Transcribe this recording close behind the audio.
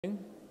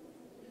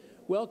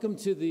Welcome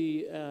to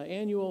the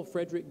annual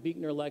Frederick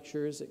Buechner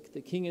Lectures at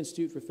the King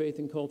Institute for Faith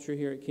and Culture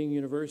here at King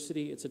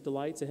University. It's a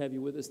delight to have you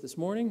with us this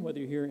morning, whether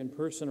you're here in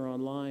person or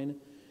online.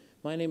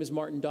 My name is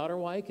Martin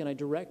Dotterweich, and I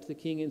direct the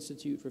King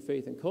Institute for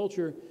Faith and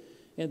Culture,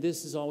 and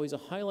this is always a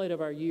highlight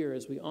of our year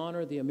as we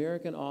honor the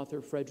American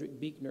author Frederick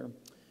Buechner.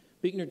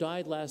 Buechner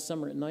died last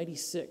summer at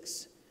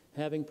 96,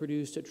 having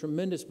produced a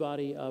tremendous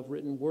body of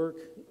written work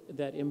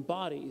that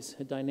embodies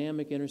a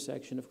dynamic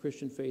intersection of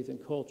Christian faith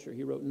and culture.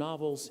 He wrote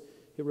novels,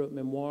 he wrote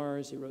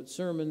memoirs, he wrote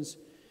sermons,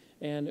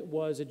 and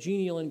was a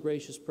genial and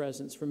gracious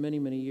presence for many,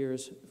 many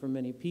years for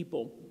many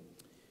people.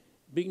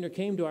 Buechner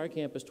came to our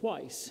campus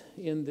twice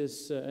in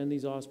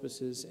these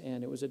auspices,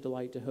 and it was a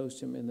delight to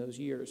host him in those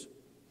years.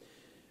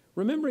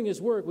 Remembering his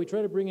work, we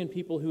try to bring in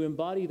people who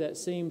embody that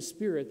same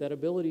spirit, that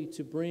ability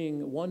to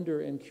bring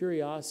wonder and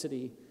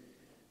curiosity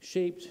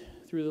shaped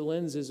through the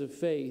lenses of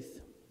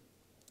faith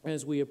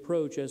as we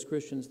approach, as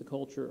Christians, the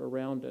culture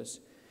around us.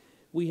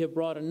 We have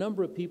brought a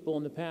number of people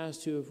in the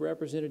past who have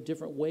represented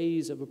different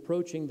ways of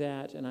approaching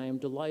that, and I am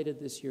delighted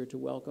this year to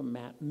welcome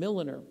Matt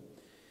Milliner.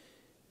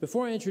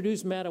 Before I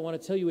introduce Matt, I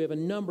want to tell you we have a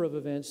number of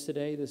events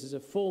today. This is a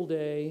full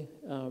day.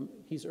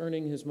 He's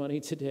earning his money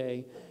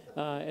today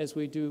as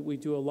we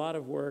do a lot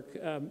of work.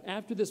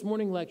 After this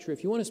morning lecture,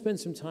 if you want to spend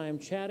some time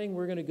chatting,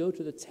 we're going to go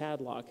to the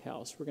Tadlock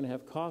House. We're going to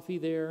have coffee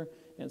there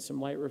and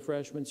some light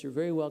refreshments. You're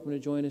very welcome to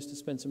join us to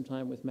spend some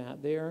time with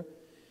Matt there.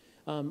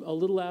 A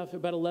little after,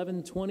 about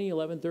 11:20,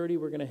 11:30,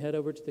 we're going to head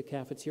over to the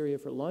cafeteria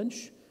for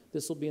lunch.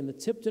 This will be in the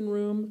Tipton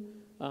room.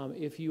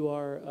 If you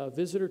are a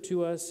visitor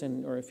to us,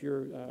 or if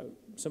you're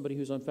somebody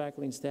who's on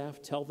faculty and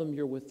staff, tell them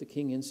you're with the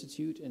King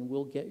Institute, and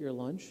we'll get your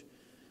lunch.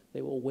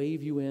 They will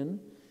wave you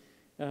in,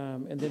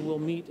 and then we'll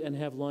meet and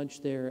have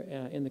lunch there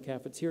in the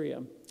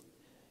cafeteria.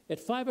 At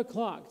 5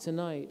 o'clock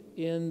tonight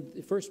in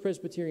the First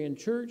Presbyterian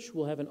Church,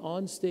 we'll have an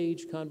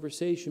on-stage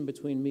conversation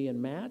between me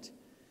and Matt.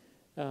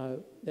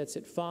 That's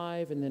at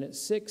 5, and then at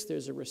 6,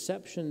 there's a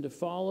reception to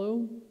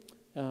follow.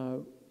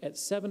 At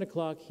 7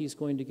 o'clock, he's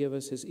going to give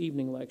us his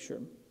evening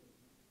lecture.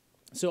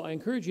 So I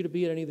encourage you to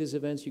be at any of these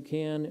events you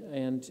can,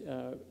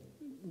 and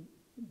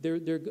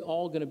they're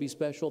all going to be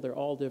special. They're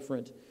all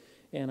different,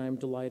 and I'm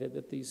delighted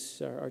that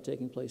these are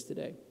taking place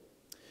today.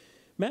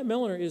 Matt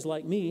Milliner is,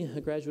 like me, a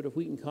graduate of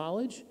Wheaton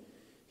College.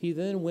 He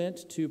then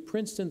went to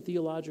Princeton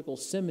Theological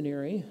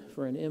Seminary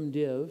for an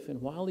MDiv, and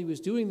while he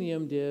was doing the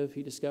MDiv,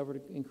 he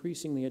discovered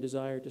increasingly a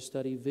desire to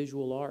study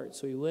visual art.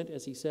 So he went,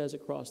 as he says,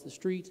 across the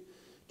street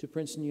to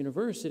Princeton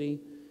University,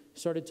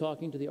 started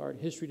talking to the art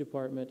history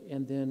department,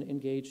 and then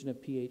engaged in a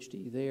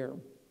Ph.D. there.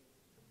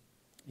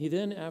 He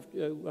then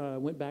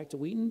went back to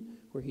Wheaton,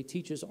 where he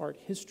teaches art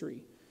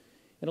history.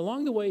 And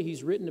along the way,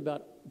 he's written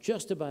about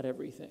just about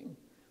everything.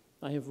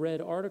 I have read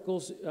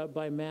articles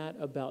by Matt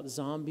about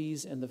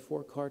zombies and the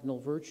 4 cardinal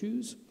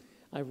virtues.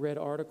 I've read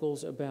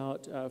articles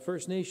about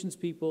First Nations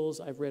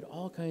peoples. I've read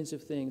all kinds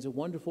of things. A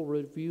wonderful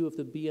review of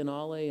the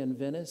Biennale in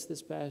Venice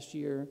this past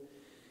year.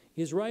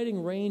 His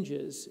writing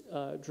ranges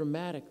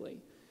dramatically.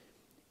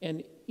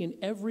 And in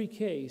every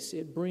case,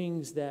 it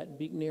brings that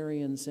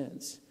Buechnerian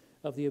sense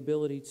of the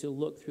ability to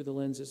look through the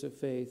lenses of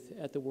faith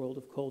at the world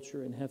of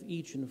culture and have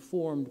each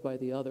informed by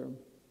the other.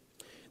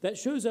 That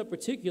shows up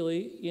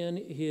particularly in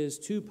his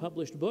 2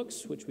 published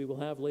books, which we will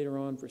have later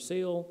on for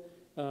sale.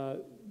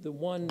 The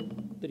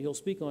one that he'll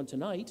speak on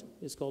tonight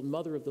is called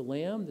Mother of the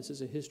Lamb. This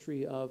is a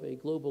history of a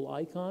global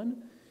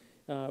icon,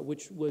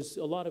 which was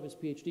a lot of his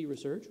Ph.D.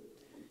 research.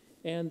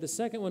 And the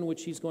second one,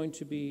 which he's going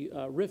to be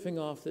riffing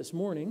off this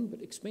morning,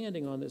 but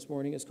expanding on this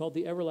morning, is called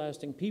The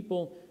Everlasting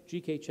People,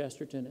 G.K.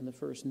 Chesterton and the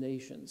First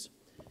Nations.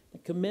 I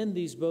commend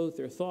these both.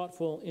 They're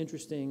thoughtful,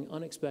 interesting,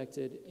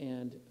 unexpected,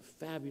 and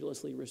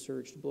fabulously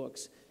researched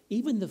books.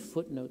 Even the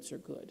footnotes are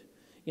good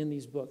in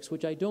these books,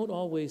 which I don't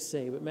always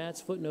say, but Matt's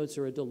footnotes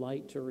are a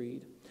delight to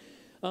read.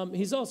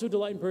 He's also a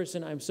delight in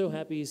person. I'm so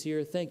happy he's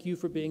here. Thank you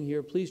for being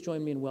here. Please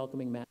join me in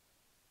welcoming Matt.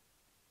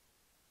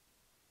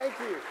 Thank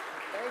you.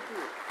 Thank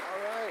you.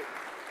 All right.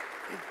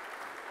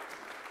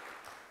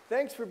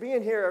 Thanks for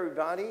being here,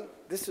 everybody.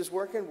 This is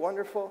working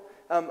wonderful.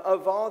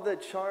 Of all the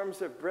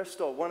charms of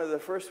Bristol, one of the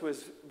first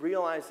was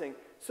realizing,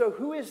 so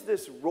who is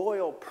this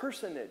royal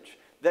personage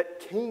that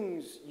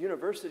King's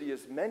University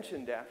is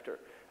mentioned after?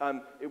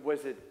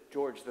 Was it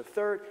George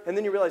III? And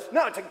then you realize,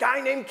 no, it's a guy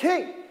named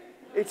King.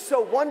 It's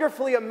so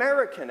wonderfully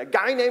American, a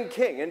guy named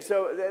King. And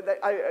so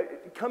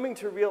coming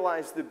to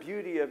realize the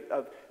beauty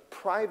of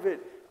private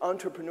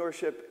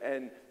entrepreneurship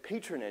and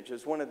patronage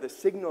is one of the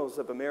signals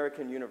of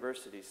American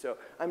universities. So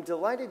I'm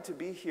delighted to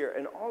be here,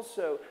 and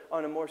also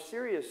on a more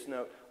serious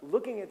note,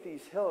 looking at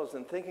these hills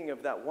and thinking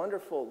of that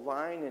wonderful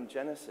line in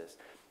Genesis,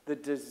 the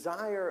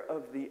desire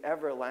of the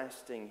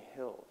everlasting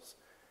hills.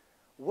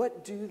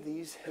 What do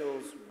these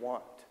hills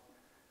want?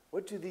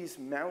 What do these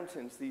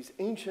mountains, these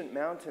ancient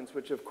mountains,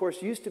 which of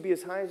course used to be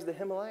as high as the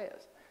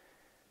Himalayas,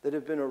 that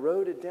have been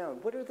eroded down,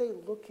 what are they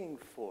looking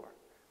for?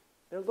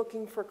 They're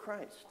looking for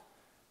Christ.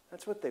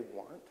 That's what they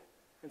want.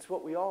 It's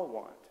what we all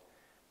want.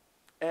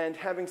 And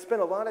having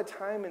spent a lot of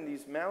time in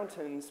these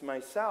mountains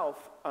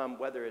myself,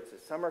 whether it's a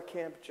summer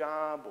camp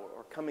job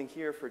or coming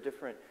here for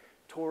different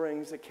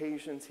tourings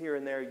occasions here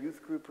and there,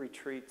 youth group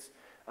retreats,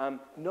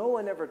 no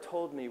one ever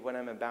told me what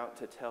I'm about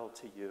to tell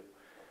to you.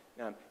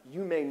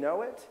 You may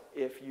know it.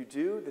 If you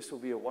do, this will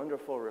be a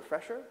wonderful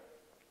refresher.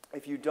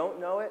 If you don't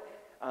know it,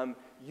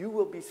 you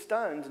will be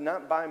stunned,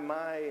 not by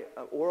my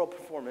oral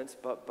performance,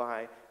 but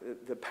by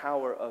the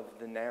power of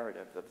the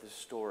narrative, of the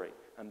story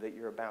that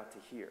you're about to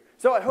hear.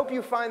 So I hope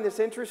you find this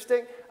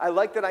interesting. I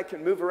like that I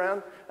can move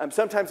around.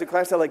 Sometimes in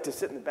class I like to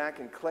sit in the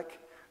back and click,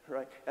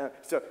 right?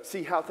 So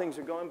see how things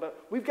are going.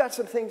 But we've got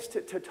some things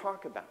to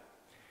talk about.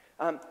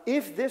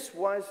 If this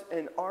was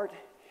an art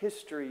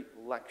history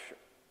lecture,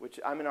 which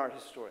I'm an art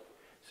historian,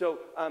 so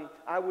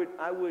I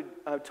would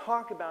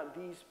talk about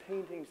these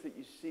paintings that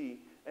you see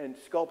and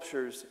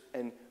sculptures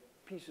and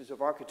pieces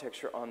of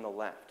architecture on the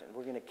left. And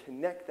we're going to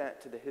connect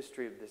that to the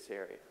history of this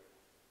area.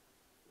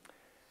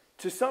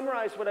 To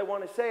summarize what I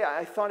want to say,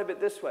 I thought of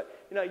it this way.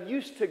 I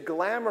used to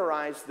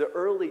glamorize the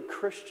early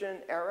Christian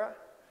era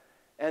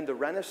and the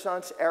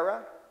Renaissance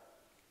era.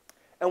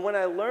 And when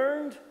I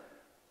learned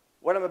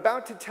what I'm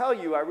about to tell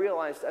you, I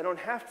realized I don't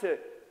have to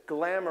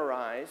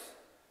glamorize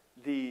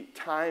the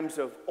times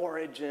of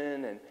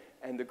origin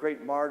and the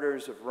great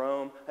martyrs of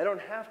Rome. I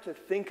don't have to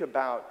think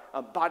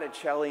about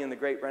Botticelli and the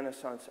great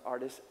Renaissance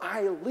artists.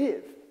 I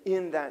live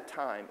in that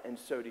time, and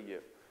so do you.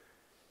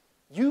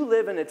 You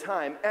live in a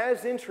time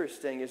as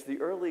interesting as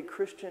the early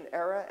Christian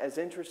era, as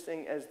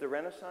interesting as the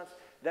Renaissance.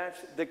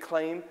 That's the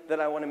claim that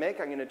I want to make.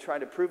 I'm going to try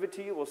to prove it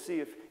to you. We'll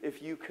see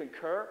if you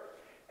concur.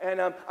 And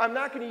I'm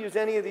not going to use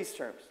any of these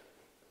terms.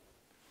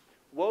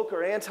 Woke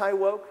or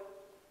anti-woke,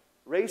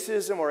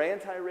 racism or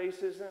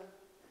anti-racism,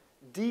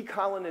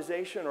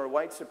 decolonization or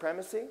white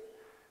supremacy,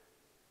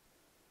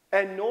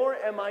 and nor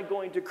am I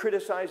going to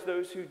criticize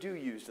those who do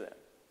use them.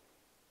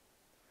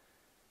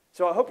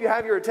 So I hope you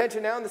have your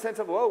attention now in the sense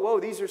of, whoa,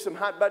 these are some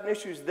hot-button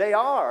issues. They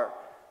are.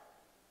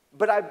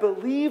 But I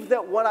believe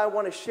that what I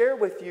want to share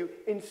with you,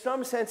 in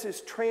some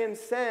senses,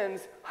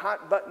 transcends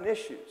hot-button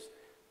issues.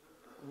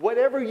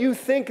 Whatever you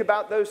think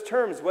about those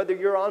terms, whether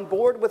you're on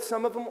board with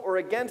some of them or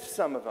against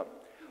some of them,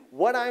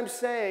 what I'm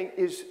saying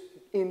is,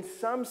 in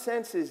some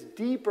senses,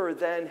 deeper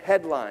than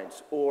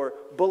headlines or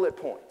bullet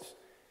points.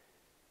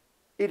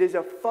 It is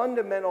a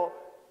fundamental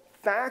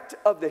fact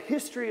of the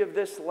history of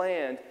this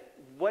land.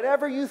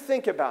 Whatever you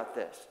think about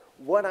this,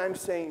 what I'm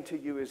saying to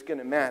you is going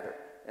to matter.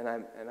 And I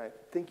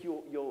think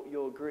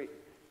you'll agree.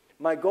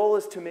 My goal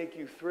is to make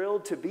you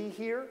thrilled to be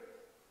here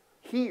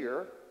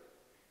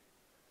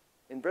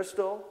in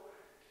Bristol,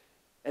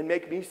 and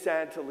make me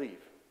sad to leave.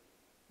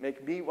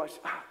 Make me watch,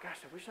 gosh,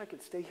 I wish I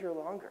could stay here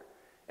longer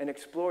and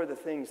explore the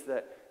things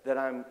that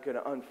I'm going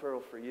to unfurl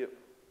for you.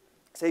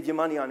 Save you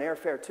money on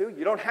airfare too.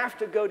 You don't have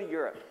to go to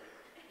Europe.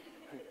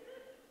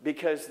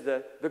 Because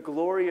the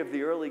glory of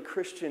the early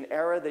Christian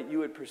era that you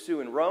would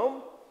pursue in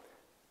Rome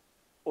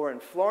or in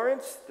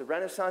Florence, the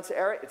Renaissance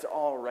era, it's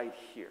all right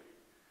here.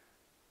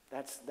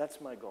 That's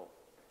my goal.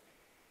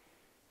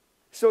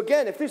 So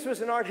again, if this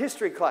was an art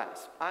history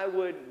class, I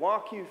would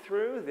walk you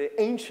through the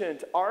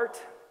ancient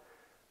art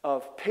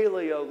of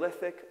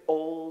Paleolithic,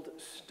 Old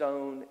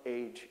Stone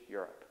Age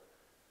Europe,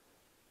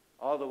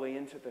 all the way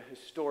into the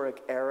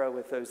historic era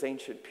with those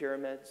ancient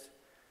pyramids.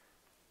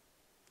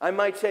 I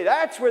might say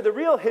that's where the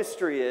real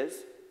history is.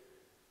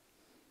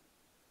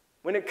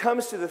 When it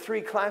comes to the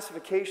three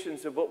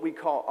classifications of what we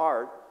call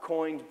art,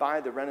 coined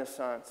by the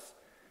Renaissance,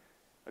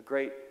 a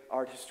great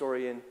art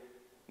historian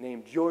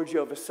named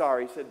Giorgio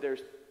Vasari said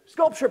there's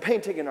sculpture,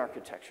 painting, and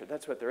architecture.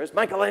 That's what there is.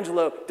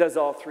 Michelangelo does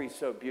all three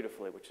so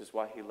beautifully, which is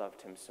why he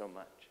loved him so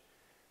much.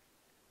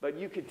 But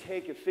you could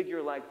take a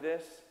figure like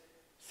this,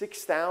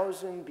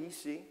 6,000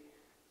 BC,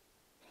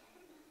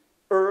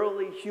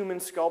 early human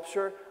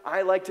sculpture.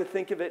 I like to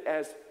think of it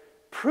as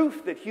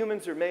proof that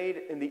humans are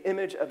made in the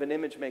image of an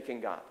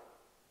image-making God.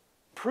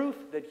 Proof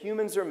that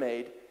humans are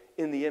made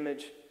in the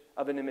image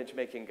of an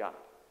image-making God.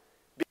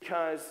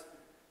 Because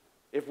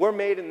if we're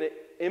made in the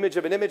image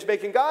of an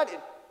image-making God, it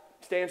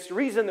stands to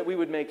reason that we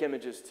would make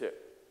images too.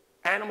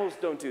 Animals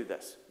don't do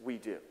this. We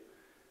do.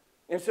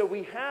 And so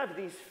we have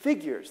these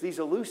figures, these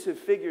elusive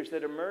figures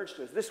that emerge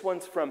to us. This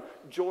one's from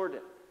Jordan.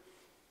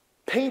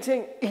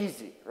 Painting,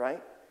 easy,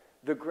 right?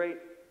 The great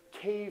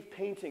cave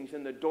paintings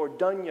in the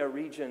Dordogne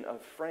region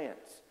of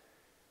France.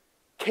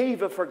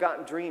 Cave of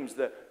Forgotten Dreams,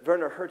 the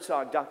Werner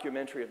Herzog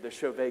documentary of the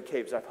Chauvet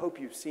Caves. I hope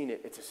you've seen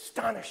it. It's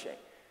astonishing.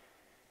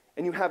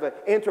 And you have an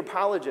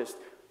anthropologist,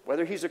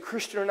 whether he's a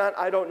Christian or not,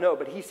 I don't know,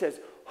 but he says,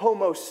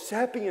 Homo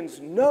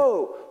sapiens,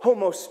 no.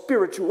 Homo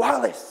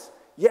spiritualis,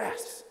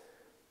 yes.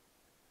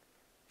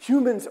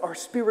 Humans are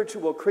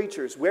spiritual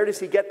creatures. Where does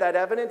he get that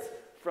evidence?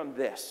 From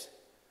this,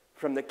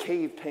 from the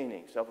cave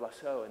paintings of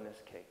Lascaux in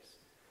this case.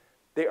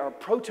 They are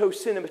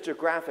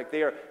proto-cinematographic.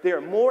 They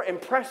are more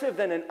impressive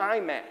than an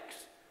IMAX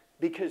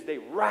because they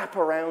wrap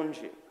around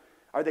you.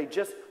 Are they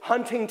just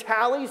hunting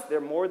tallies?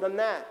 They're more than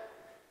that.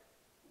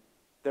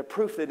 They're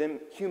proof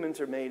that humans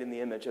are made in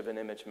the image of an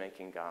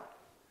image-making God.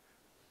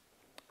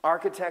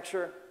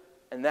 Architecture,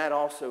 And that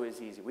also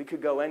is easy. We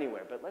could go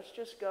anywhere, but let's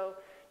just go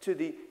to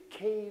the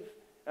cave,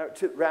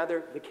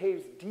 the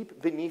caves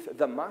deep beneath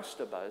the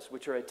mastabas,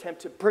 which are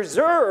attempts to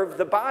preserve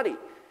the body.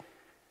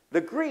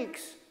 The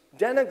Greeks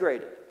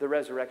denigrated the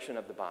resurrection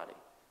of the body,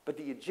 but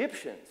the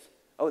Egyptians,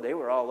 they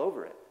were all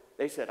over it.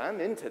 They said, I'm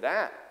into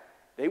that.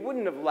 They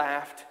wouldn't have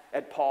laughed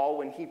at Paul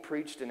when he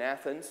preached in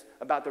Athens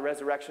about the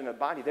resurrection of the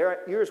body. Their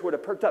ears would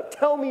have perked up.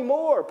 Tell me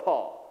more,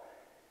 Paul.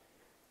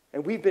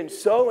 And we've been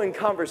so in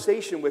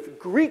conversation with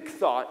Greek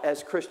thought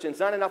as Christians,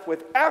 not enough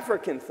with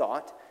African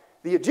thought.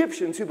 The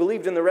Egyptians who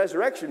believed in the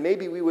resurrection,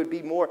 maybe we would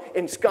be more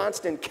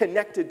ensconced and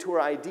connected to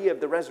our idea of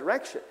the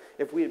resurrection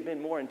if we had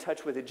been more in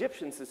touch with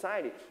Egyptian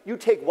society. You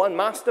take one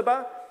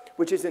mastaba,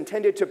 which is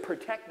intended to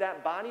protect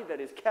that body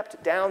that is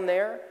kept down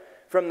there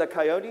from the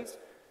coyotes,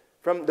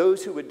 from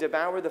those who would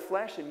devour the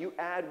flesh, and you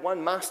add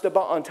one mastaba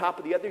on top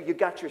of the other, you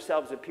got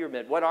yourselves a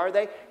pyramid. What are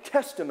they?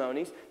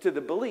 Testimonies to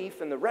the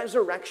belief in the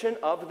resurrection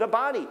of the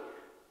body.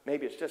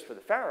 Maybe it's just for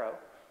the Pharaoh.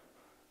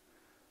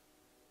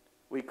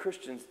 We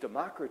Christians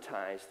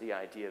democratize the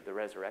idea of the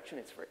resurrection.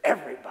 It's for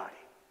everybody.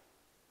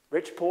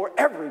 Rich, poor,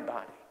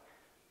 everybody.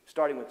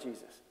 Starting with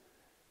Jesus.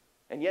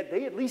 And yet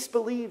they at least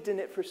believed in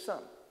it for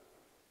some.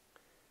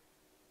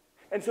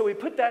 And so we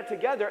put that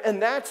together, and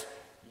that's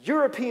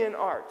European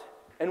art.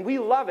 And we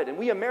love it. And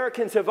we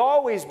Americans have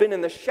always been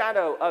in the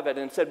shadow of it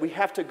and said we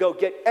have to go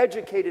get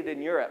educated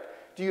in Europe.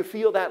 Do you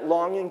feel that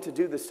longing to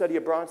do the study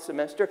abroad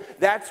semester?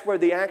 That's where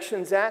the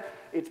action's at.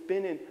 It's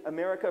been in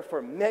America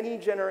for many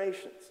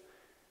generations.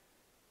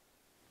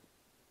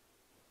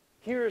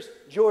 Here's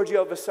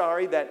Giorgio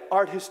Vasari, that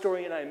art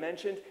historian I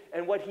mentioned,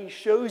 and what he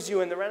shows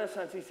you in the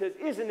Renaissance. He says,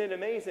 isn't it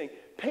amazing?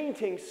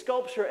 Painting,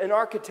 sculpture, and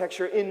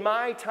architecture in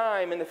my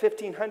time in the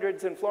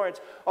 1500s in Florence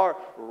are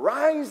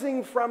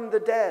rising from the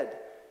dead.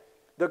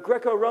 The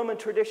Greco-Roman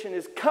tradition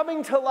is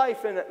coming to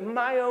life in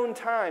my own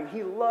time.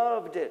 He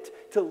loved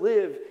it to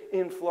live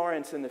in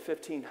Florence in the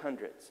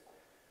 1500s.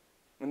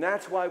 And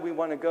that's why we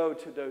want to go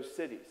to those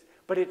cities.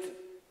 But it's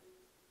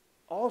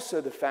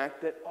also the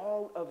fact that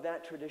all of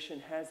that tradition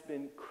has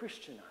been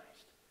Christianized.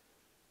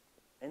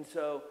 And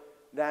so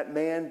that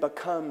man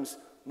becomes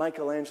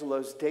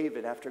Michelangelo's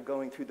David after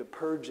going through the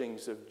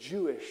purgings of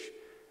Jewish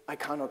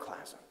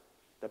iconoclasm,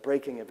 the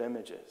breaking of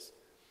images,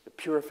 the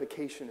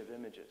purification of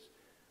images.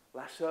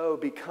 Lascaux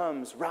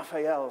becomes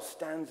Raphael's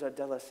Stanza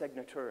della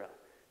Segnatura.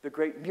 The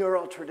great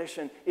mural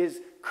tradition is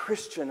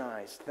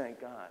Christianized,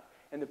 thank God.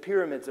 And the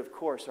pyramids, of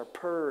course, are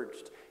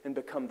purged and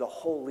become the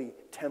holy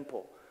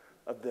temple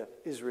of the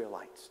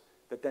Israelites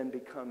that then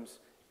becomes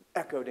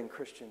echoed in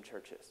Christian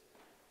churches.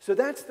 So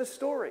that's the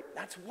story.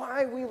 That's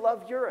why we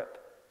love Europe.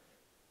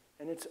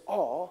 And it's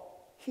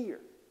all here,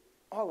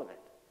 all of it.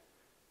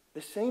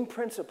 The same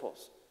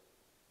principles.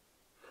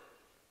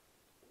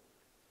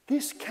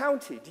 This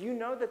county, do you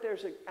know that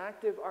there's an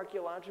active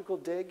archaeological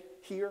dig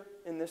here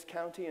in this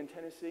county in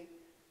Tennessee?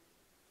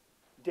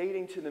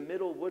 Dating to the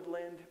Middle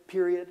Woodland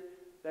period,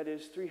 that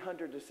is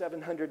 300 to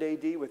 700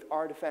 AD, with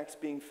artifacts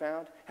being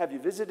found. Have you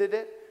visited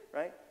it?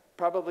 Right?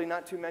 Probably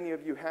not too many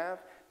of you have.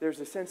 There's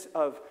a sense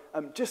of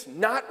just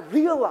not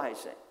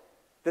realizing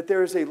that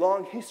there is a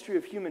long history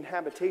of human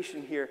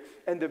habitation here,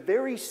 and the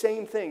very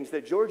same things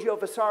that Giorgio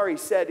Vasari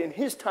said in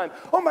his time,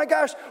 oh my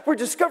gosh, we're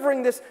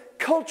discovering this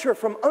culture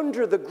from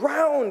under the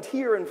ground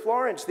here in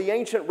Florence, the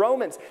ancient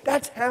Romans.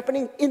 That's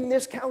happening in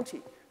this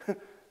county.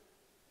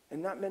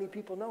 And not many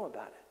people know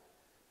about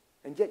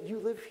it. And yet you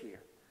live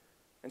here.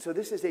 And so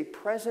this is a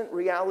present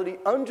reality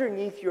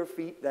underneath your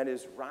feet that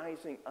is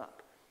rising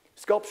up.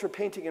 Sculpture,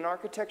 painting, and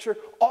architecture,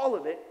 all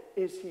of it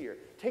is here.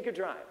 Take a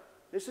drive.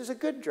 This is a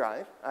good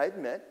drive, I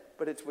admit,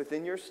 but it's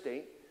within your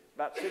state,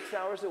 about 6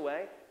 hours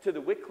away, to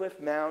the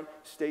Wycliffe Mound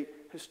State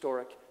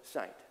Historic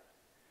Site.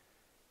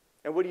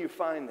 And what do you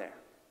find there?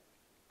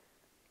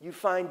 You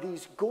find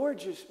these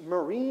gorgeous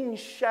marine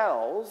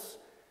shells,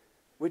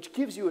 which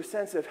gives you a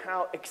sense of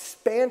how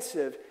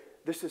expansive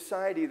the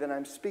society that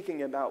I'm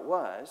speaking about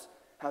was,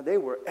 how they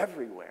were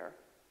everywhere,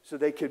 so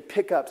they could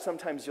pick up,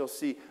 sometimes you'll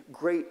see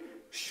great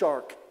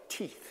shark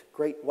teeth,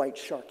 great white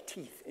shark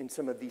teeth in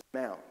some of these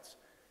mounds,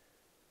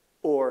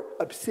 or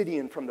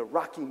obsidian from the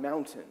Rocky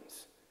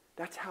Mountains.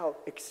 That's how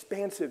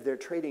expansive their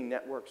trading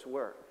networks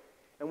were.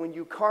 And when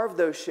you carve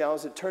those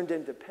shells, it turned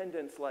into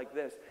pendants like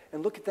this.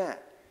 And look at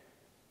that.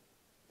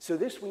 So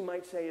this, we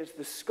might say, is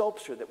the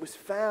sculpture that was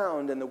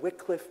found in the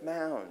Wycliffe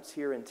Mounds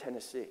here in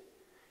Tennessee.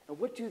 And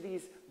what do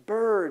these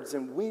birds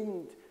and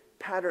wind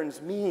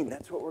patterns mean?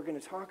 That's what we're going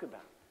to talk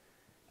about.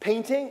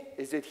 Painting,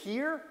 is it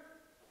here?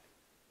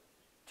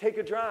 Take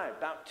a drive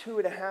about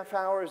 2.5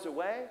 hours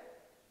away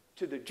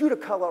to the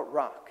Judaculla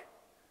Rock.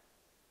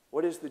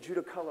 What is the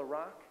Judaculla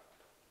Rock?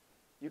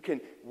 You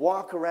can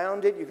walk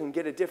around it. You can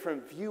get a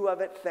different view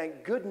of it.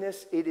 Thank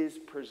goodness it is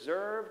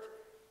preserved.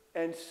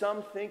 And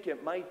some think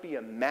it might be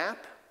a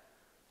map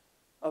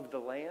of the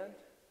land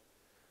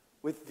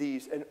with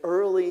an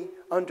early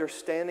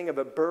understanding of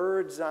a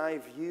bird's eye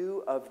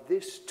view of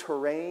this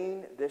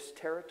terrain, this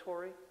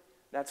territory.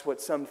 That's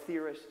what some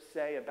theorists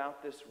say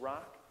about this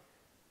rock.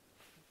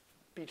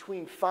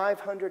 between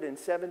 500 and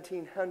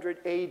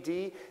 1700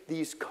 AD,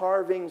 these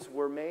carvings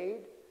were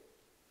made.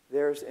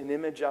 There's an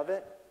image of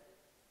it.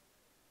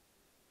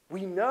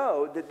 We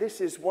know that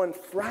this is one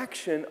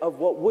fraction of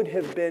what would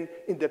have been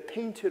in the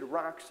painted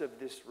rocks of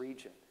this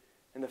region.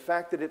 And the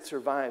fact that it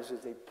survives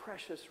is a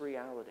precious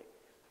reality.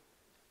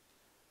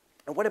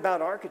 And what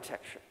about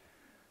architecture?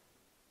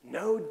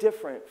 No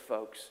different,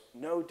 folks,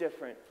 no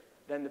different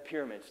than the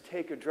pyramids.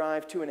 Take a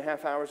drive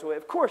 2.5 hours away.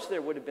 Of course,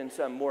 there would have been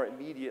some more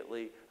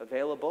immediately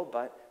available,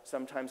 but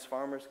sometimes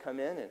farmers come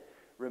in and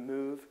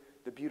remove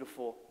the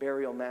beautiful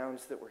burial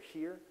mounds that were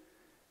here.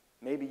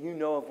 Maybe you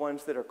know of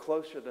ones that are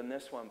closer than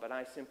this one, but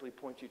I simply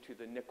point you to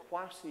the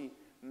Nikwasi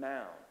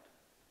Mound.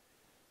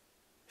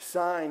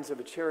 Signs of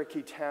a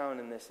Cherokee town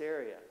in this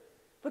area.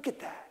 Look at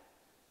that.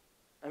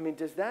 I mean,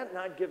 does that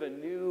not give a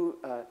new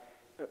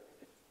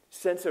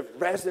sense of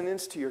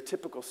resonance to your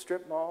typical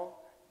strip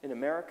mall in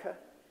America,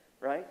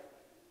 right?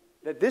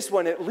 That this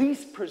one at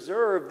least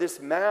preserved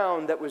this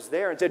mound that was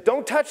there and said,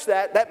 don't touch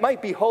that. That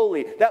might be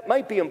holy. That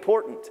might be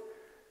important.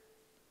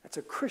 That's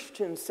a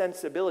Christian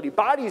sensibility.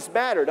 Bodies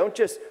matter. Don't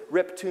just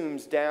rip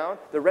tombs down.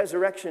 The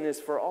resurrection is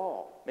for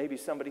all. Maybe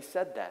somebody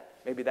said that.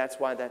 Maybe that's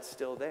why that's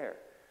still there.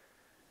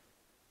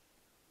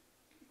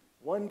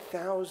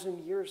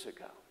 1,000 years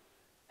ago,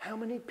 how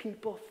many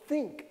people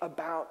think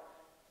about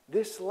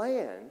this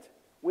land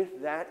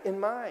with that in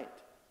mind?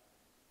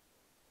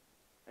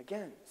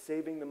 Again,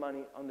 saving the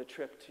money on the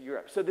trip to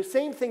Europe. So the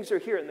same things are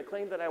here, and the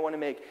claim that I want to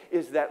make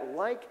is that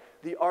like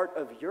the art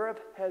of Europe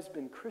has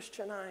been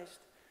Christianized,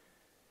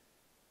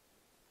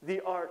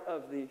 the art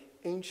of the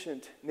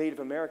ancient Native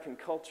American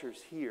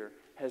cultures here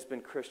has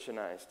been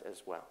Christianized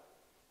as well.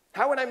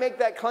 How would I make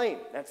that claim?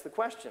 That's the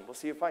question. We'll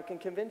see if I can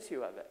convince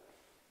you of it.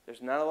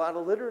 There's not a lot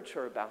of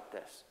literature about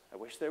this. I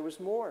wish there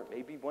was more.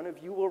 Maybe one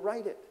of you will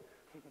write it.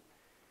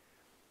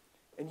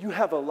 And you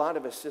have a lot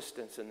of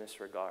assistance in this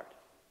regard.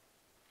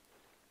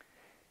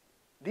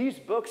 These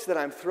books that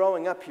I'm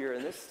throwing up here,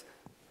 and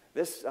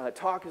this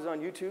talk is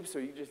on YouTube, so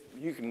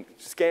you can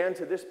scan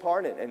to this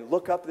part and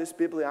look up this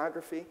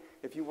bibliography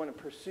if you want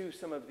to pursue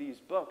some of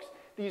these books.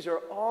 These are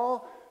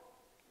all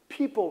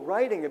people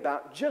writing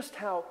about just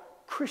how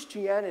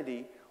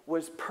Christianity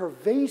was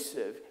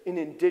pervasive in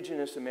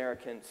indigenous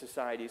American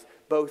societies,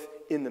 both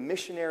in the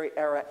missionary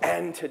era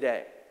and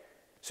today.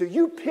 So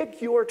you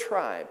pick your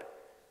tribe,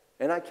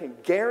 and I can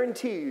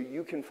guarantee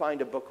you can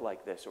find a book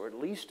like this, or at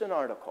least an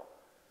article,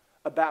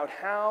 about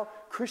how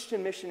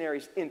Christian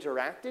missionaries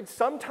interacted,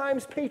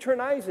 sometimes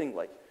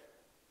patronizingly,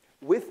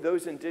 with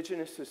those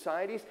indigenous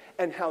societies,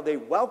 and how they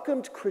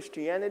welcomed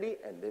Christianity,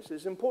 and this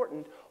is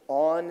important,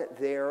 on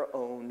their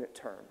own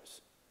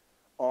terms.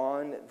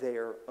 On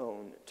their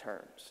own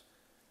terms.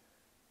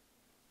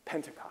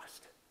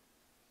 Pentecost,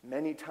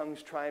 many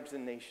tongues, tribes,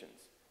 and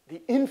nations.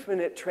 The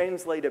infinite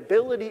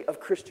translatability of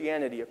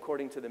Christianity,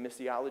 according to the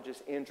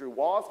missiologist Andrew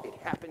Walls, it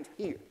happened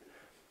here.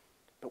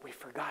 But we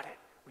forgot it.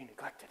 We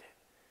neglected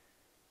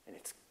it. And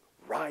it's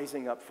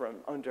rising up from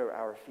under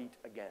our feet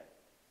again.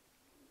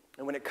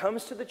 And when it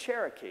comes to the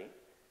Cherokee,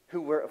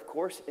 who were, of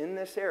course, in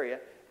this area,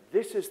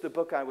 this is the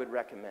book I would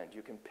recommend.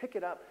 You can pick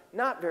it up,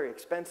 not very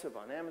expensive,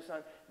 on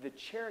Amazon, The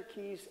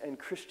Cherokees and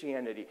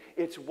Christianity.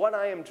 It's what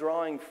I am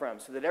drawing from,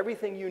 so that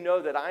everything you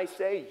know that I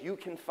say, you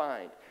can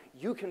find.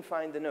 You can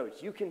find the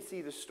notes. You can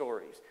see the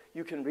stories.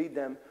 You can read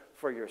them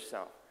for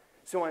yourself.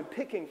 So I'm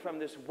picking from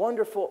this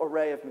wonderful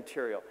array of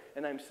material,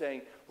 and I'm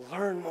saying,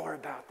 learn more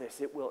about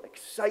this. It will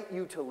excite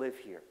you to live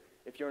here,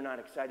 if you're not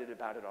excited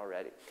about it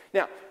already.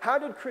 Now, how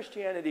did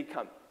Christianity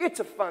come? It's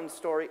a fun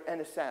story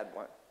and a sad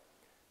one.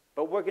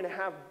 But we're going to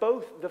have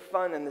both the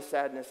fun and the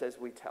sadness as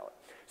we tell it.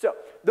 So,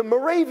 the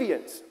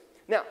Moravians.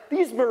 Now,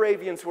 these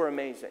Moravians were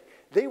amazing.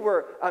 They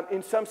were,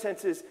 in some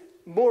senses,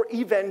 more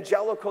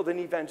evangelical than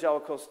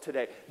evangelicals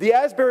today. The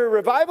Asbury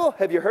Revival,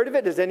 have you heard of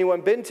it? Has anyone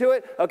been to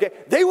it? Okay,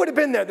 they would have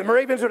been there. The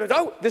Moravians would have,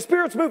 oh, the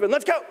Spirit's moving,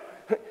 let's go.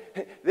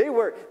 They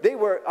were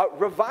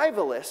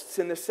revivalists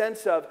in the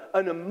sense of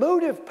an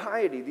emotive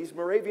piety. These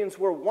Moravians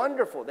were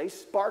wonderful. They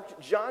sparked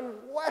John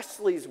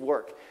Wesley's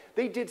work.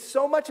 They did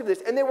so much of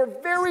this, and they were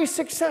very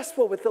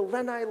successful with the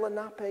Lenni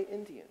Lenape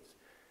Indians,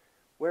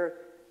 where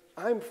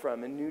I'm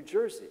from in New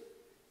Jersey.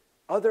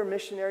 Other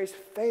missionaries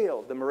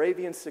failed. The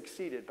Moravians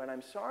succeeded. But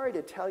I'm sorry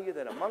to tell you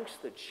that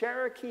amongst the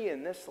Cherokee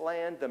in this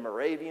land, the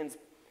Moravians,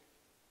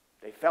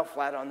 they fell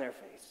flat on their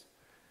face.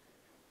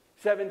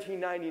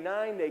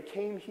 1799, they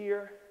came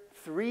here.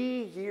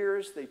 3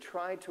 years they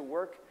tried to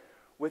work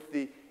with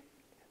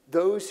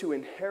those who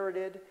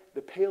inherited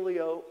the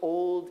Paleo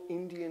Old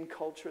Indian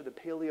culture, the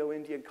Paleo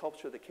Indian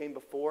culture that came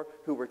before,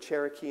 who were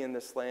Cherokee in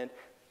this land.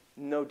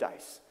 No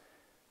dice.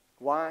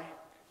 Why?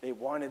 They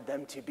wanted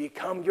them to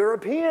become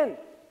European.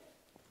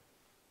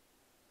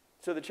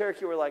 So the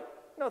Cherokee were like,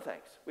 no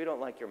thanks, we don't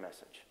like your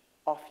message.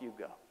 Off you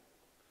go.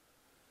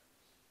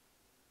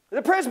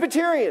 The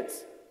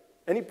Presbyterians.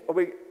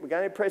 We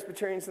got any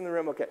Presbyterians in the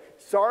room? Okay.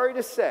 Sorry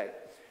to say,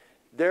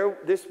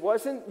 this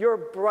wasn't your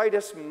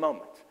brightest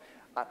moment.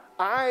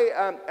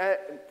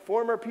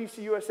 Former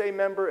PCUSA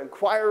member,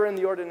 inquirer in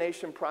the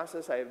ordination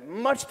process. I have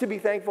much to be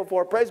thankful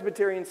for,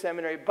 Presbyterian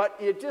seminary, but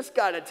you just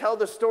got to tell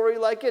the story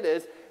like it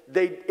is.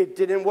 It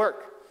didn't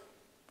work.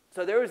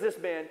 So there was this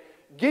man,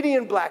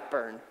 Gideon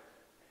Blackburn,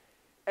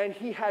 and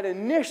he had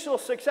initial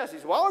success. He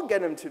said, well, I'll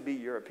get him to be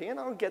European.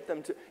 I'll get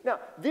them to. Now,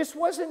 this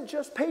wasn't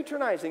just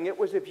patronizing. It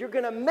was, if you're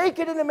going to make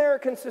it in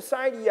American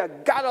society, you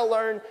got to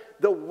learn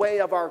the way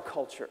of our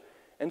culture.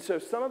 And so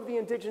some of the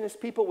indigenous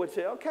people would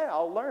say, okay,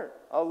 I'll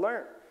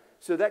learn.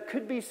 So that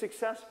could be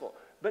successful.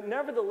 But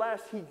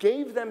nevertheless, he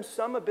gave them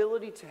some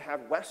ability to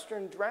have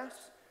Western dress,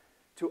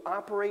 to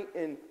operate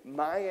in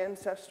my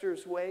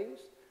ancestors' ways.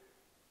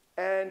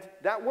 And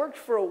that worked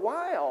for a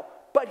while.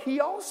 But he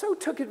also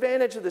took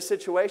advantage of the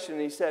situation,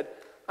 and he said,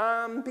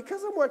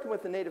 because I'm working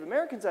with the Native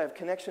Americans, I have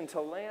connection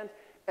to land,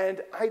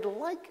 and I'd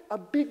like a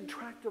big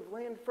tract of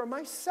land for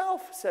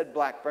myself, said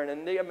Blackburn.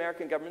 And the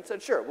American government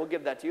said, sure, we'll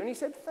give that to you. And he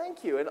said,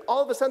 thank you. And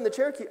all of a sudden, the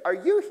Cherokee, are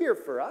you here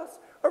for us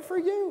or for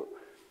you?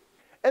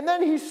 And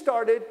then he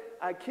started,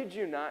 I kid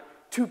you not,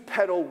 to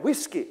peddle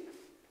whiskey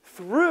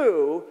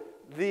through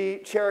the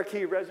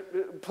Cherokee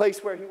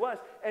place where he was.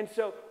 And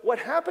so what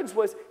happens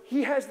was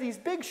he has these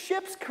big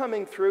ships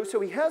coming through,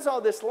 so he has all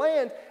this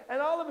land,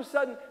 and all of a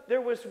sudden there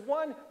was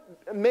one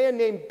man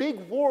named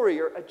Big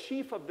Warrior, a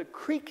chief of the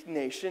Creek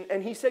Nation,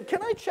 and he said,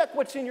 can I check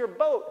what's in your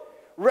boat,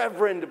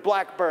 Reverend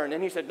Blackburn?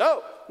 And he said,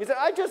 no. He said,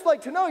 I'd just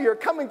like to know you're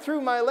coming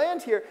through my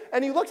land here.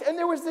 And he looked, and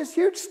there was this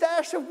huge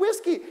stash of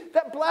whiskey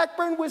that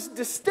Blackburn was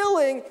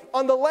distilling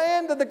on the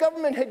land that the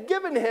government had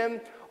given him,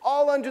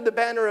 all under the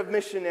banner of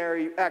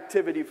missionary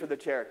activity for the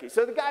Cherokee.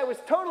 So the guy was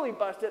totally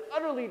busted,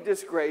 utterly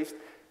disgraced,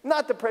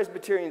 not the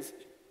Presbyterians'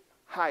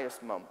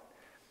 highest moment.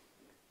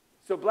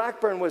 So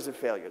Blackburn was a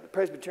failure. The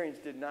Presbyterians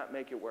did not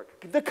make it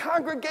work. The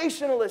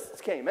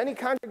Congregationalists came. Any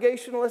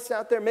Congregationalists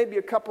out there? Maybe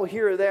a couple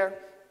here or there.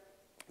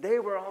 They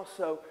were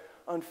also,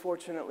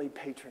 unfortunately,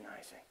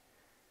 patronizing,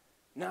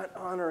 not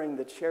honoring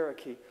the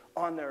Cherokee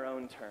on their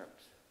own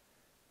terms.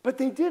 But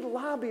they did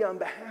lobby on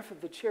behalf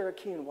of the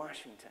Cherokee in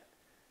Washington.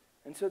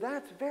 And so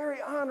that's very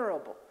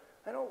honorable.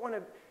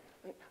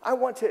 I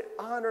want to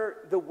honor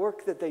the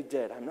work that they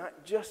did. I'm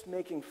not just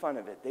making fun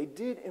of it. They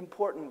did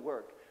important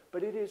work,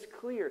 but it is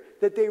clear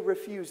that they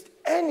refused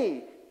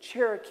any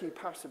Cherokee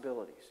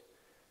possibilities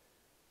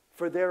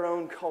for their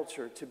own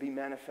culture to be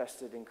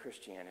manifested in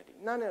Christianity.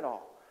 None at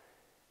all.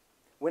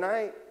 When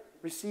I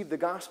received the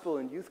gospel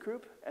in youth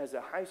group as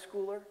a high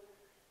schooler,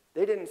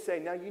 they didn't say,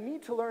 now you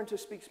need to learn to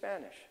speak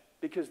Spanish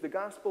because the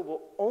gospel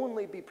will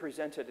only be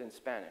presented in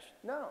Spanish.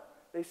 No.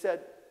 They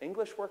said,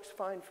 English works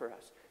fine for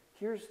us.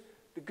 Here's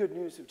the good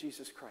news of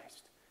Jesus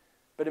Christ.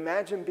 But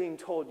imagine being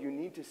told you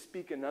need to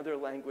speak another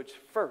language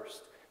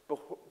first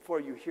before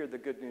you hear the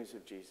good news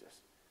of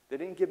Jesus. They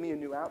didn't give me a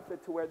new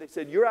outfit to wear. They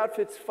said, your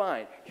outfit's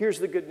fine. Here's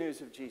the good news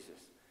of Jesus.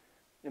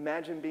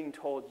 Imagine being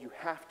told you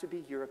have to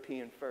be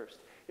European first.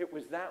 It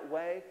was that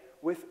way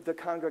with the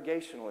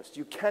Congregationalists.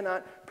 You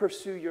cannot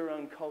pursue your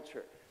own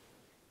culture.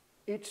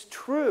 It's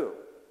true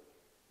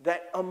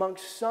that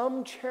amongst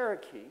some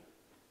Cherokee,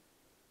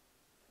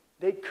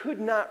 they could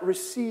not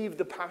receive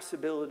the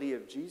possibility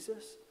of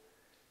Jesus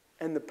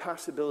and the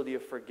possibility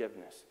of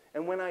forgiveness.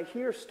 And when I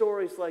hear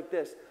stories like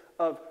this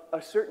of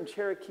a certain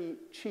Cherokee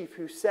chief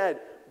who said,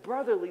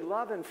 brotherly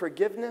love and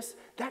forgiveness,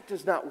 that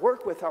does not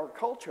work with our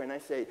culture. And I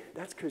say,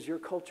 that's because your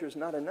culture is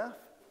not enough.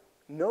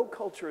 No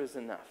culture is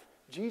enough.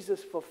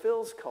 Jesus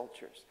fulfills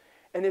cultures.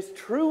 And as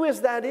true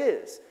as that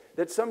is,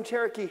 that some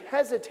Cherokee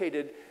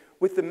hesitated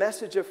with the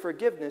message of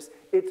forgiveness,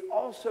 it's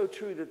also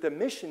true that the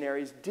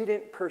missionaries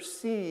didn't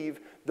perceive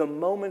the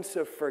moments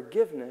of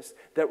forgiveness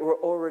that were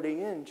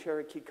already in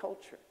Cherokee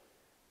culture.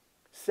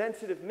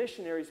 Sensitive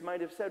missionaries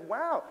might have said,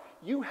 wow,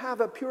 you have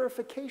a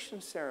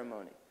purification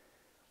ceremony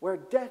where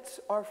debts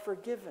are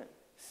forgiven,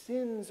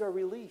 sins are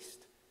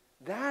released.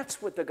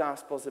 That's what the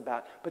gospel's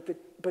about. But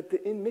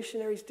the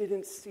missionaries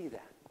didn't see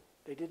that.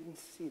 They didn't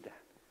see that.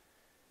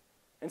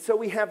 And so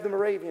we have the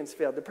Moravians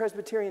failed, the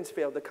Presbyterians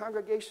failed, the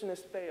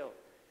Congregationists failed.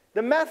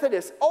 The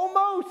Methodists,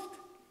 almost.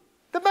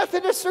 The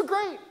Methodists are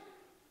great.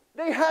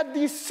 They had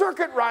these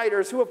circuit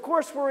riders who, of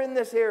course, were in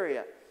this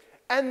area.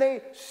 And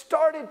they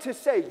started to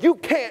say, you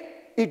can't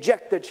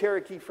eject the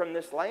Cherokee from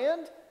this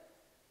land.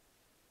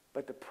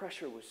 But the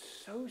pressure was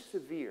so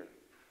severe.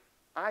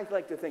 I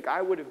like to think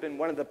I would have been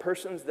one of the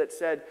persons that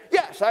said,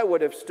 yes, I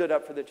would have stood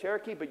up for the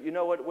Cherokee, but you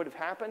know what would have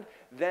happened?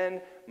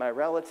 Then my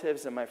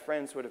relatives and my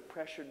friends would have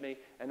pressured me,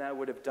 and I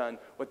would have done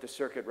what the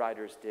circuit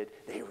riders did.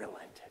 They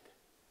relented.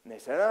 And they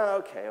said, oh,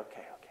 okay,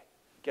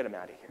 get them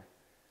out of here.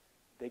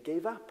 They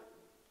gave up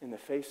in the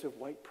face of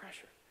white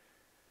pressure.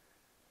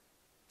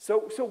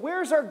 So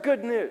where's our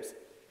good news?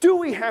 Do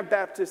we have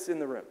Baptists in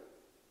the room?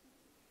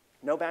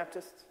 No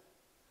Baptists?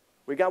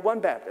 We got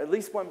one Baptist, at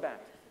least one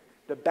Baptist.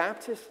 The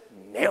Baptists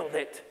nailed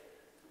it.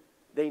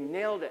 They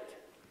nailed it.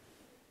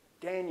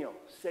 Daniel,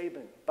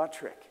 Sabin,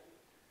 Buttrick.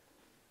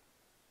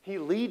 He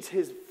leads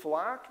his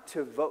flock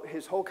to vote,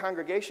 his whole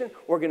congregation,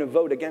 we're going to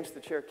vote against the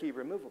Cherokee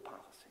removal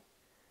policy.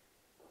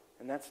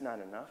 And that's not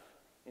enough.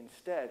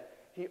 Instead,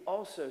 he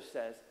also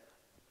says,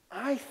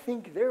 I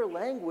think their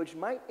language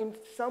might in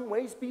some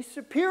ways be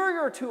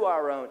superior to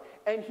our own.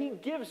 And he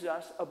gives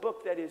us a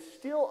book that is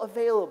still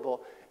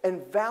available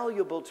and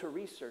valuable to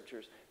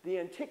researchers, The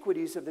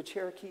Antiquities of the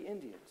Cherokee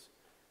Indians.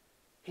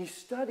 He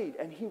studied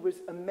and he was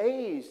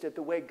amazed at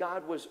the way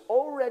God was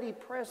already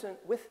present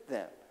with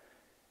them.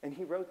 And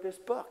he wrote this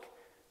book.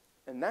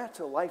 And that's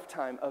a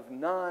lifetime of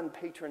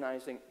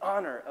non-patronizing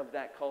honor of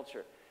that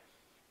culture.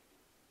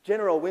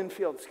 General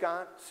Winfield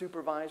Scott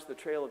supervised the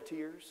Trail of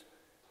Tears.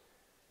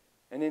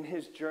 And in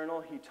his journal,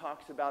 he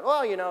talks about,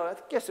 well, I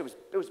guess it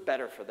was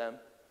better for them.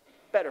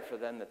 Better for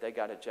them that they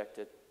got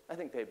ejected. I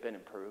think they've been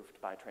improved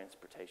by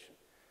transportation.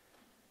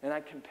 And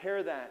I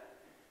compare that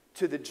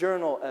to the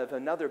journal of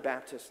another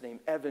Baptist named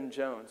Evan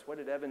Jones. What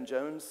did Evan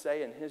Jones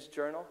say in his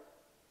journal?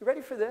 You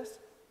ready for this?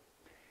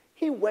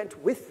 He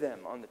went with them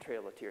on the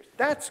Trail of Tears.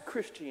 That's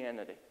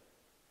Christianity.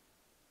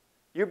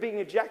 You're being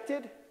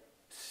ejected?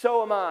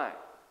 So am I.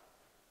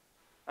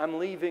 I'm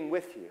leaving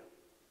with you.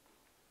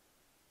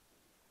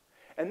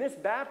 And this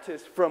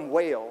Baptist from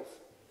Wales,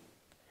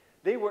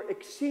 they were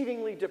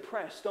exceedingly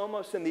depressed,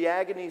 almost in the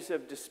agonies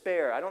of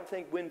despair. I don't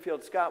think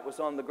Winfield Scott was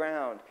on the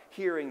ground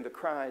hearing the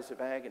cries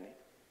of agony.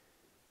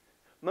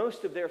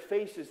 Most of their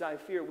faces, I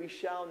fear, we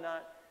shall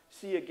not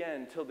see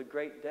again till the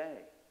great day,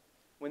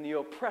 when the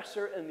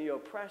oppressor and the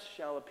oppressed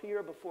shall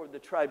appear before the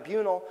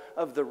tribunal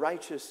of the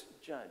righteous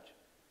judge.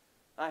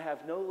 I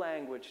have no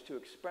language to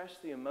express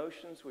the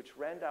emotions which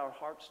rend our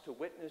hearts to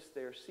witness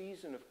their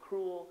season of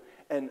cruel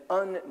and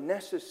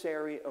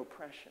unnecessary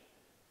oppression.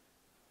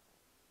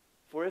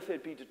 For if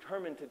it be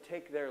determined to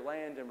take their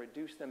land and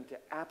reduce them to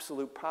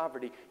absolute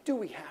poverty, do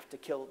we have to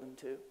kill them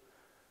too?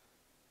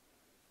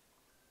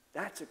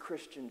 That's a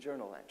Christian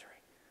journal entry.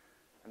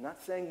 I'm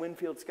not saying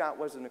Winfield Scott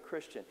wasn't a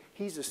Christian.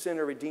 He's a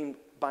sinner redeemed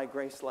by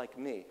grace like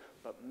me.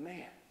 But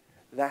man,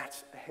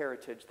 that's a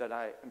heritage that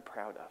I am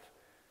proud of.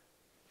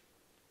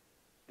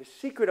 The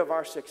secret of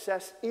our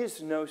success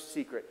is no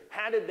secret.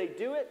 How did they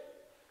do it?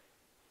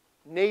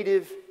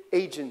 Native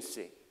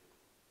agency,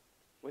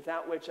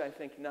 without which I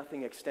think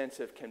nothing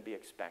extensive can be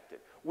expected.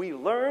 We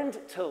learned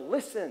to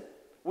listen.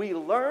 We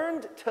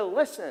learned to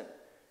listen.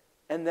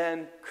 And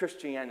then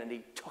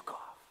Christianity took off.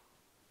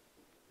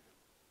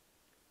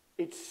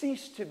 It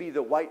ceased to be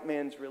the white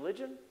man's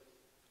religion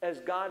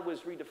as God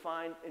was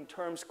redefined in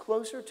terms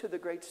closer to the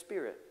Great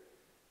Spirit.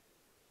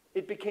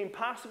 It became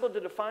possible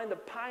to define the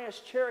pious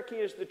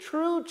Cherokee as the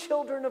true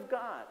children of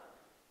God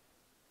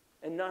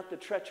and not the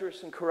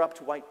treacherous and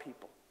corrupt white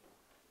people.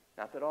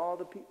 Not that all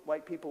the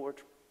white people were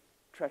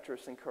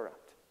treacherous and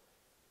corrupt.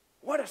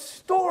 What a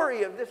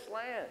story of this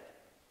land.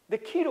 The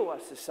Kiowa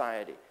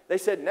Society. They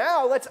said,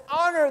 now let's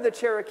honor the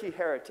Cherokee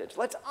heritage.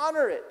 Let's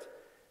honor it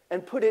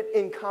and put it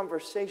in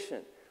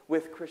conversation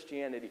with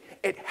Christianity.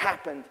 It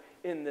happened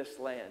in this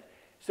land.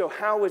 So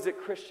how was it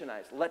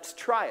Christianized? Let's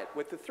try it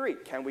with the three.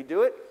 Can we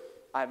do it?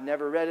 I've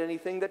never read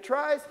anything that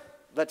tries.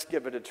 Let's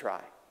give it a try.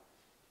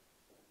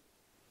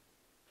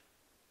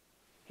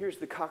 Here's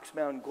the Cox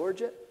Mountain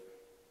Gorget,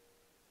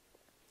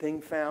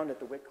 thing found at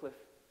the Wycliffe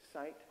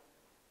site.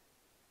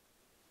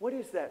 What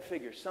is that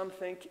figure? Some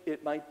think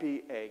it might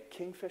be a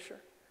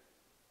kingfisher.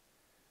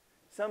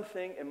 Some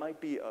think it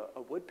might be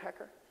a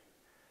woodpecker.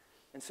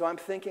 And so I'm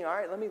thinking, all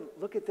right, let me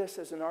look at this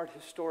as an art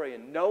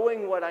historian,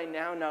 knowing what I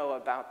now know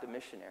about the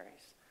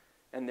missionaries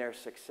and their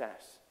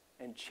success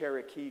and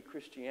Cherokee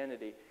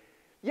Christianity.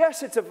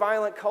 Yes, it's a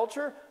violent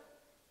culture,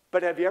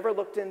 but have you ever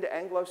looked into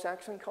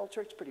Anglo-Saxon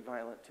culture? It's pretty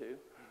violent too.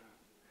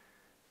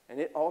 And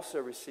it also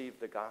received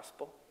the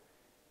gospel.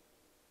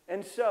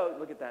 And so,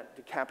 look at that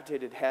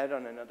decapitated head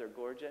on another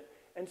gorget.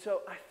 And so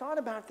I thought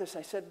about this.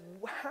 I said,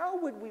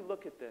 how would we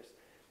look at this?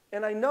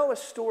 And I know a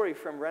story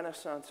from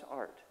Renaissance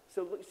art.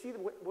 So look, see,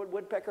 the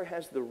woodpecker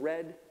has the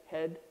red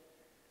head.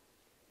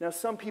 Now,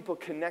 some people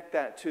connect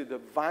that to the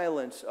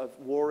violence of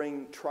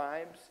warring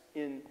tribes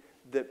in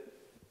the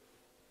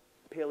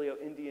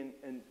Paleo-Indian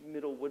and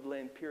Middle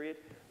Woodland period.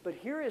 But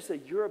here is a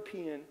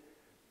European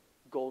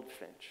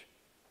goldfinch.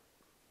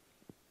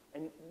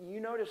 And you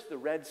notice the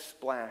red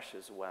splash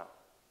as well.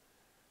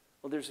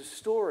 Well, there's a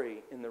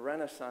story in the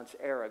Renaissance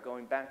era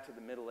going back to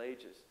the Middle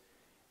Ages.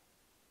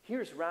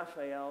 Here's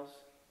Raphael's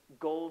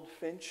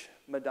goldfinch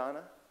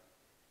Madonna.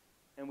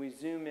 And we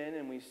zoom in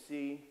and we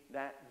see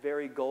that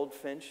very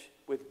goldfinch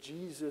with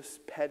Jesus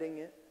petting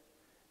it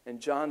and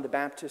John the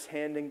Baptist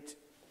handing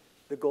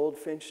the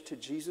goldfinch to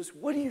Jesus.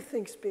 What do you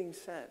think's being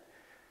said?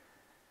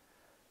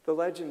 The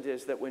legend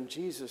is that when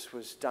Jesus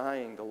was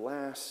dying, the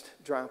last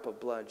drop of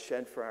blood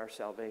shed for our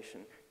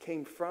salvation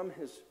came from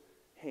his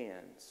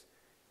hands,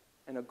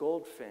 and a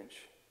goldfinch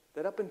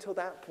that up until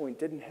that point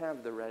didn't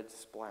have the red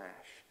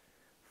splash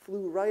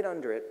flew right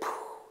under it,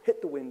 hit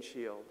the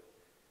windshield,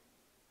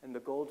 and the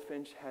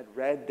goldfinch had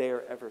red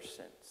there ever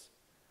since.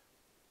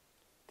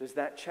 Does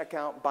that check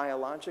out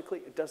biologically?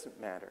 It doesn't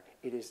matter.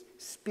 It is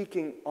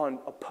speaking on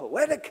a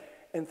poetic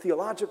and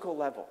theological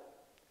level.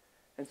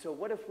 And so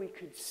what if we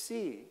could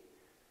see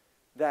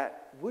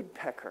that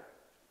woodpecker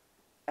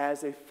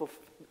as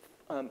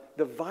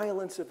the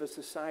violence of a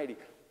society,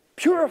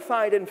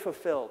 purified and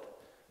fulfilled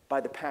by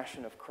the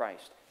passion of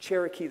Christ.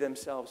 Cherokee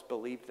themselves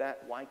believed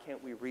that. Why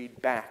can't we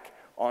read back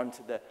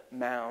onto the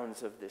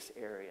mounds of this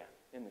area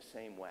in the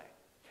same way?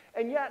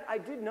 And yet, I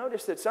did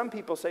notice that some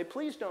people say,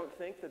 please don't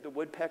think that the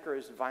woodpecker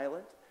is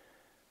violent.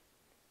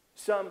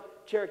 Some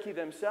Cherokee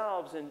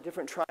themselves and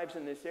different tribes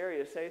in this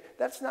area say,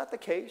 that's not the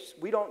case.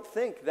 We don't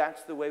think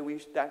that's the way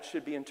that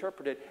should be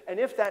interpreted. And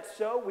if that's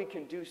so, we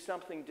can do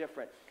something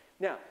different.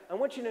 Now, I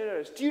want you to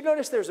notice, do you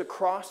notice there's a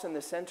cross in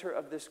the center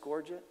of this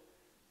gorget?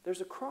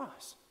 There's a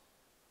cross.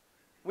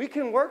 We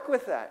can work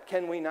with that,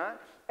 can we not?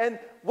 And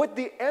what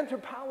the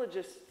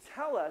anthropologists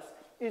tell us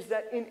is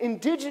that in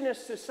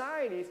indigenous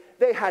societies,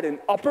 they had an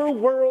upper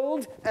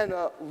world and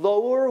a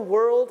lower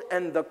world,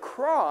 and the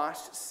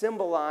cross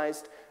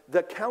symbolized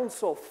the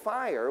council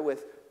fire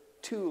with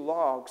two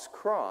logs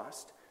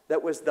crossed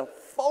that was the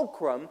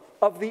fulcrum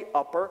of the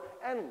upper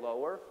and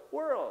lower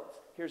worlds.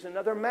 Here's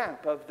another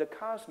map of the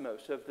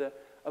cosmos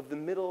of the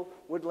middle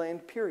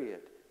woodland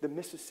period, the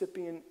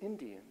Mississippian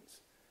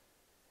Indians.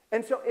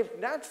 And so if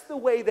that's the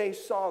way they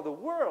saw the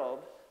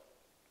world,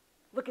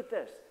 look at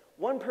this.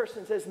 One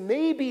person says,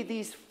 maybe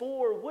these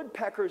four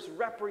woodpeckers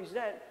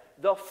represent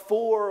the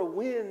four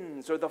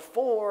winds or the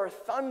four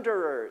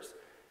thunderers.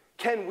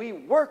 Can we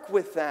work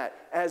with that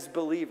as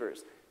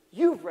believers?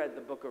 You've read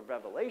the book of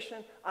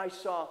Revelation. I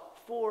saw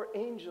four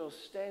angels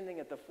standing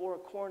at the four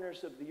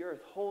corners of the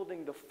earth,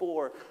 holding the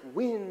four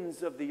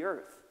winds of the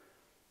earth.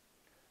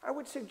 I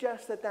would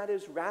suggest that that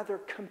is rather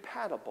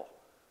compatible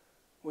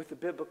with the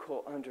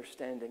biblical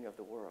understanding of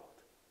the world.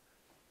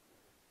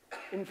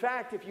 In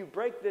fact, if you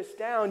break this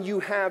down, you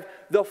have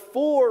the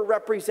four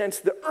represents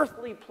the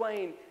earthly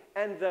plane,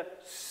 and the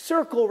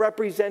circle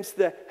represents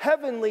the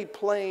heavenly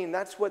plane.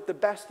 That's what the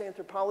best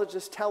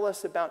anthropologists tell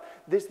us about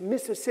this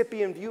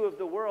Mississippian view of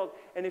the world.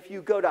 And if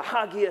you go to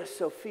Hagia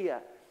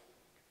Sophia,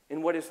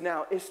 in what is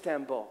now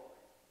Istanbul,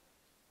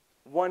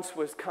 once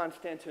was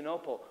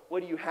Constantinople,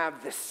 what do you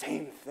have? The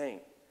same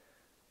thing.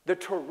 The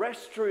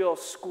terrestrial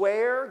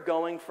square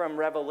going from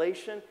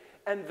Revelation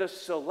and the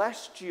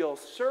celestial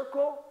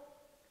circle.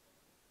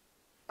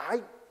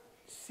 I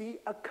see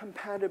a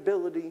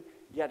compatibility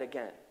yet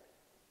again.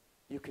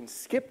 You can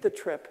skip the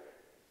trip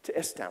to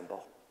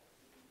Istanbul,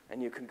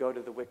 and you can go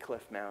to the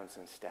Wycliffe Mounds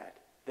instead.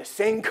 The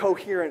same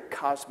coherent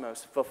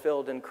cosmos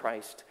fulfilled in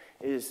Christ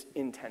is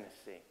in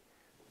Tennessee.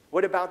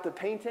 What about the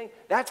painting?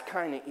 That's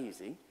kind of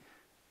easy.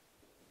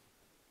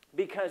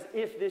 Because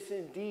if this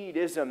indeed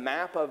is a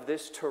map of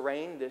this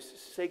terrain, this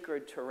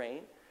sacred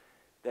terrain,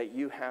 that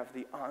you have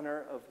the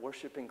honor of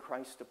worshiping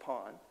Christ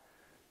upon,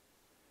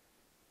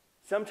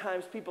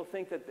 sometimes people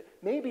think that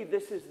maybe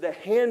this is the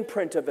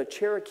handprint of a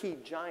Cherokee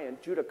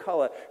giant,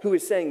 Judaculla, who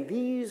is saying,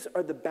 these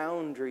are the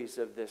boundaries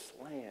of this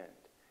land.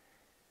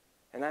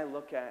 And I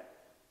look at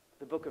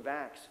the book of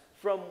Acts.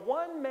 From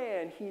one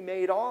man he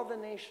made all the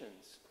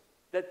nations,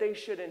 that they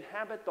should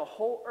inhabit the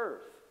whole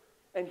earth.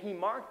 And he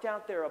marked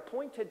out their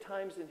appointed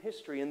times in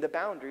history and the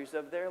boundaries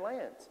of their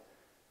lands.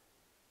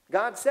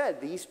 God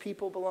said, these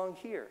people belong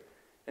here.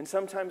 And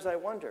sometimes I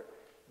wonder,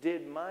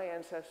 did my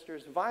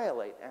ancestors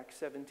violate Acts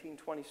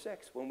 17:26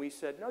 when we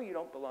said, no, you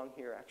don't belong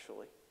here,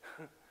 actually?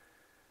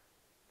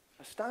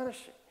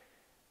 Astonishing.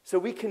 So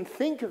we can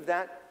think of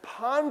that,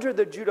 ponder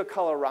the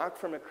Judaculla rock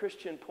from a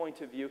Christian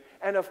point of view,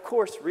 and of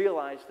course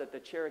realize that the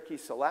Cherokee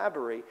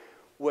syllabary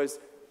was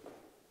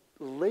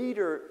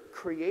later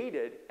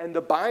created, and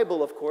the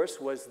Bible, of course,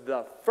 was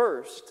the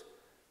first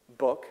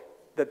book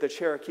that the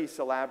Cherokee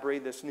syllabary,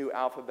 this new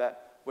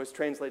alphabet, was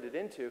translated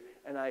into.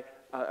 And I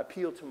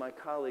appeal to my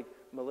colleague,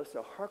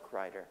 Melissa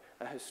Harkrider,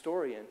 a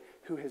historian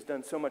who has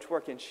done so much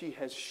work, and she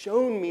has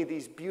shown me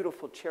these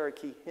beautiful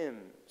Cherokee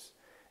hymns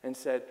and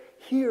said,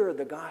 hear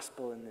the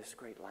gospel in this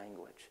great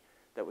language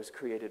that was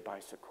created by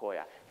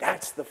Sequoyah.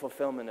 That's the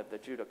fulfillment of the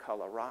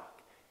Judaculla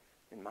rock,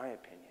 in my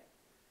opinion.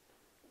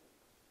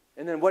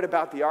 And then what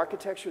about the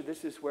architecture?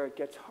 This is where it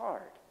gets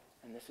hard.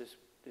 And this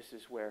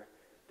is where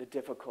the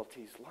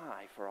difficulties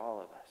lie for all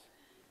of us.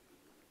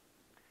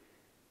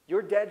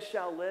 Your dead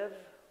shall live,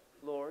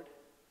 Lord.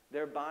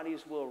 Their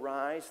bodies will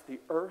rise. The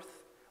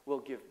earth will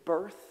give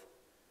birth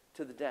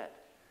to the dead.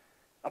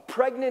 A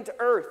pregnant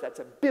earth, that's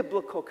a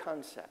biblical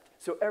concept.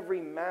 So every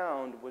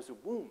mound was a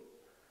womb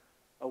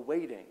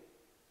awaiting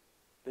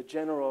the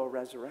general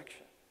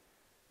resurrection.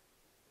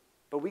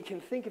 But we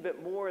can think of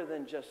it more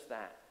than just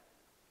that.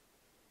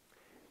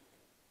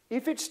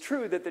 If it's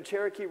true that the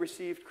Cherokee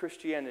received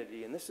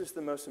Christianity, and this is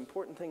the most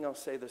important thing I'll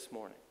say this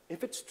morning,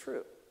 if it's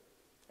true,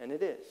 and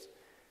it is,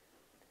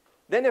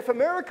 then if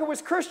America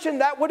was Christian,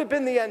 that would have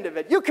been the end of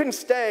it. You can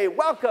stay,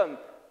 welcome.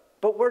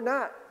 But we're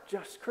not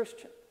just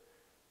Christian.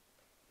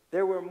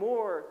 There were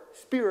more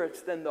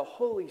spirits than the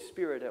Holy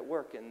Spirit at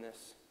work in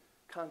this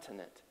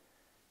continent,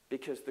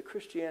 because the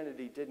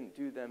Christianity didn't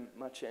do them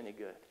much any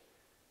good.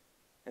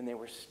 And they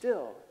were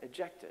still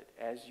ejected,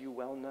 as you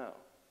well know,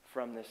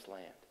 from this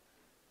land.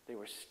 They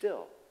were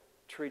still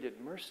treated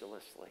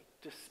mercilessly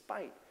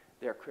despite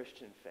their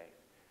Christian faith.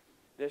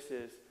 This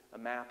is a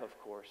map, of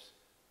course,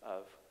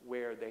 of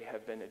where they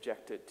have been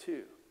ejected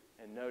to.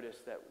 And notice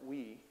that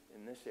we,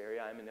 in this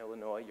area, I'm in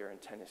Illinois, you're in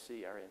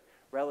Tennessee, are in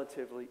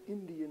relatively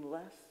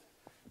Indian-less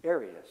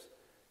areas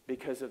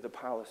because of the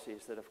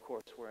policies that, of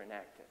course, were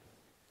enacted.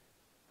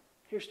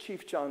 Here's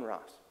Chief John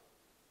Ross.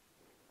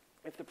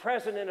 If the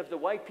president of the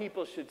white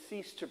people should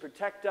cease to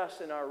protect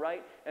us in our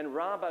right and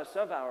rob us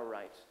of our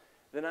rights,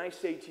 then I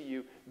say to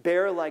you,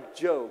 bear like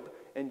Job,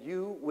 and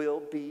you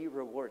will be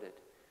rewarded.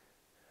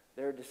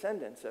 There are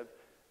descendants of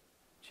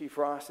Chief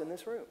Ross in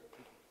this room.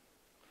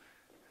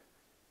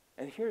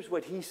 And here's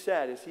what he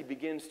said as he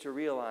begins to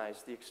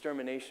realize the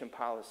extermination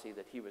policy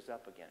that he was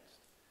up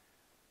against.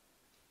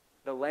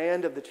 The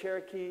land of the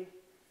Cherokee,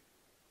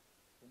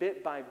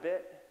 bit by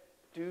bit,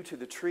 due to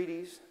the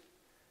treaties,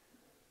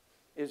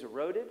 is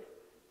eroded.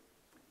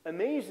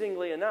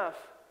 Amazingly enough,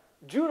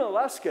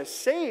 Junaluska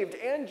saved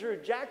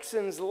Andrew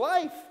Jackson's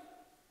life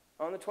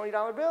on the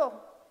 $20 bill.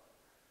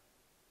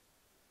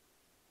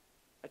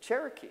 A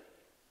Cherokee.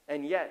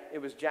 And yet, it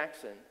was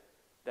Jackson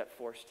that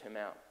forced him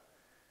out.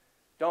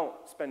 Don't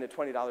spend a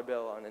 $20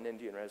 bill on an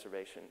Indian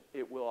reservation.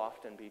 It will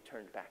often be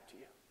turned back to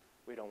you.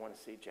 We don't want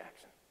to see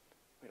Jackson.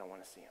 We don't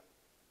want to see him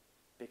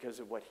because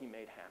of what he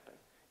made happen,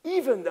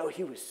 even though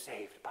he was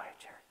saved by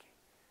a Cherokee.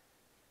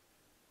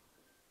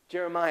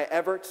 Jeremiah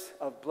Everts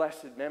of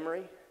blessed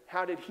memory,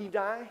 how did he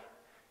die?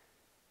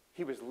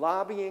 He was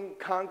lobbying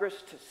Congress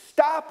to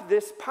stop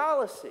this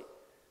policy.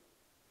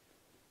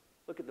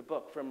 Look at the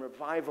book, From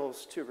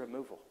Revivals to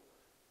Removal.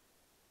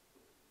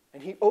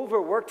 And he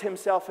overworked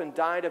himself and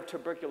died of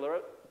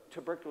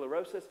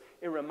tuberculosis.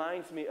 It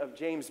reminds me of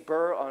James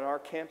Burr on our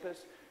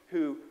campus,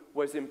 who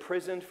was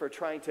imprisoned for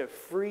trying to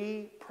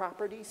free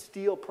property,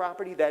 steal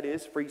property, that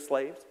is, free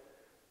slaves.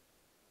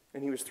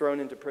 And he was thrown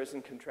into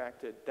prison,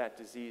 contracted that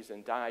disease,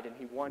 and died. And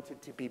he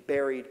wanted to be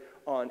buried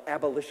on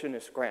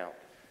abolitionist ground,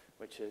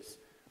 which is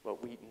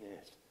what Wheaton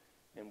is.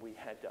 And we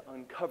had to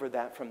uncover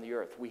that from the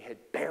earth. We had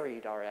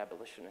buried our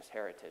abolitionist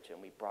heritage, and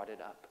we brought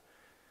it up.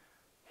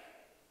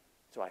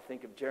 So I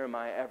think of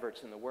Jeremiah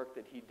Everts and the work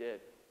that he did.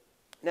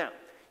 Now,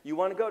 you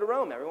want to go to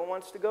Rome. Everyone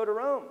wants to go to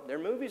Rome. There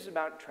are movies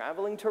about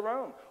traveling to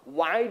Rome.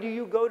 Why do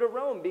you go to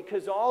Rome?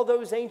 Because all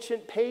those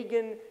ancient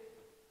pagan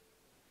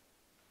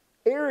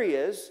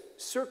areas,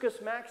 Circus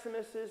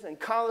Maximuses and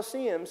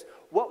Colosseums,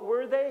 what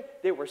were they?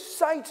 They were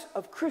sites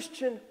of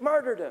Christian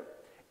martyrdom.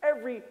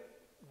 Every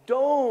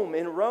dome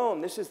in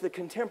Rome, this is the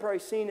contemporary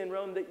scene in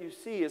Rome that you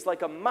see, is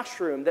like a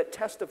mushroom that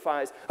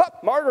testifies, oh,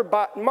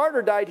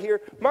 martyr died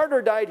here,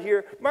 martyr died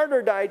here,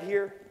 martyr died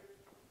here.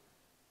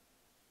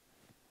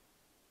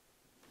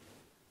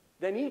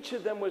 Then each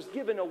of them was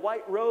given a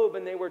white robe,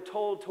 and they were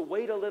told to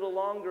wait a little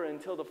longer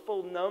until the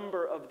full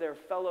number of their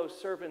fellow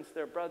servants,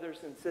 their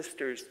brothers and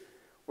sisters,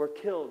 were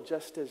killed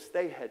just as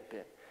they had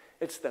been.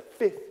 It's the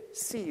fifth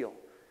seal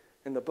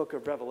in the book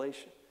of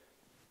Revelation.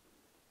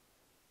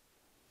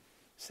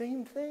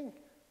 Same thing.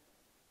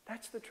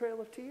 That's the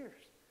Trail of Tears.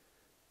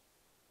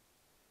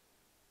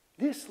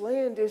 This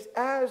land is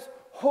as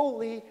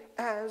holy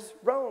as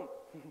Rome.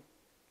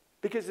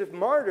 Because if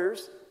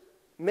martyrs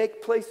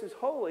make places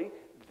holy,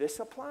 this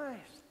applies.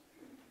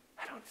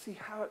 I don't see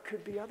how it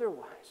could be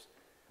otherwise.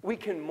 We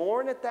can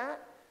mourn at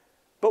that,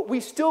 but we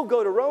still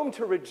go to Rome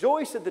to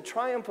rejoice at the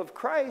triumph of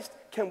Christ.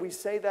 Can we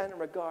say that in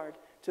regard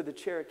to the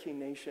Cherokee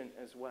Nation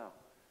as well?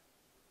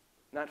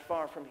 Not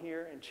far from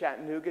here in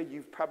Chattanooga,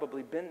 you've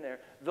probably been there,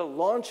 the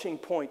launching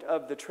point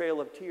of the Trail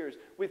of Tears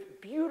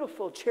with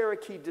beautiful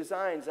Cherokee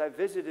designs. I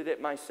visited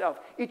it myself.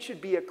 It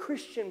should be a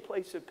Christian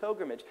place of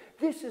pilgrimage.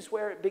 This is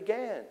where it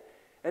began.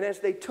 And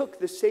as they took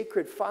the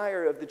sacred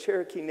fire of the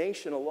Cherokee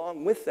Nation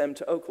along with them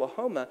to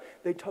Oklahoma,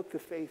 they took the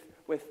faith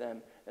with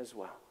them as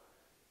well.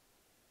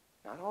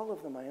 Not all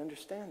of them, I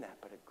understand that,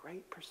 but a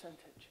great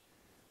percentage.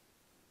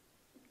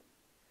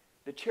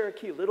 The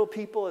Cherokee Little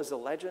People is a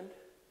legend.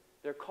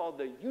 They're called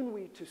the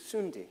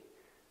Yunwi-Tusundi,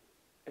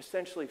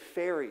 essentially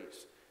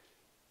fairies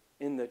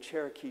in the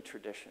Cherokee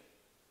tradition.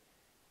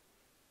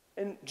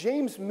 And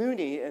James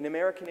Mooney, an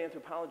American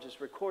anthropologist,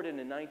 recorded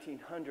in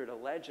 1900 a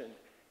legend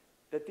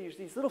that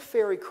these little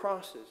fairy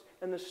crosses,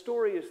 and the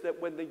story is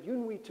that when the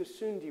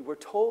Yunwi-Tusundi were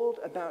told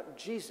about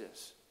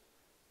Jesus,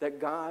 that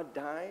God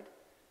died,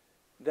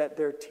 that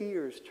their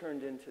tears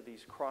turned into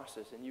these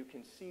crosses, and you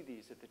can see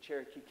these at the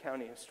Cherokee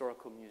County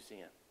Historical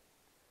Museum.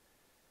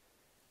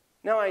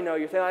 Now I know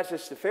you're thinking, that's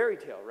just a fairy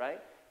tale,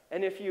 right?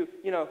 And if you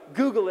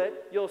Google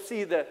it, you'll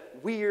see the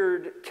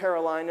Weird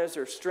Carolinas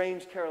or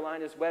Strange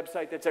Carolinas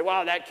website that say,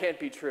 wow, that can't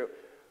be true.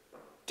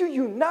 Do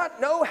you not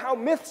know how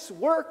myths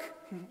work?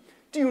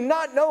 Do you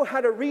not know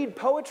how to read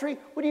poetry?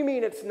 What do you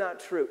mean it's not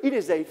true? It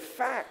is a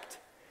fact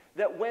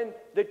that when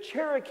the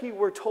Cherokee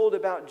were told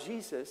about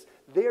Jesus,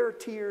 their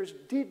tears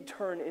did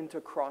turn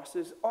into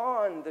crosses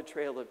on the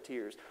Trail of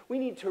Tears. We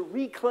need to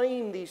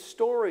reclaim these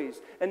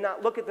stories and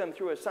not look at them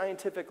through a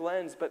scientific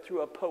lens, but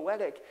through a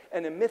poetic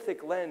and a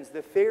mythic lens.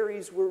 The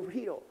fairies were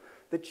real.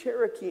 The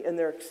Cherokee and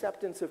their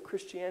acceptance of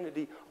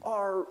Christianity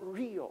are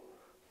real.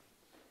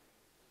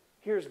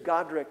 Here's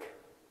Godric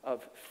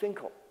of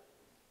Finkel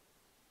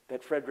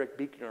that Frederick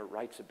Buechner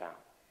writes about.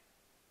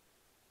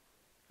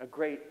 A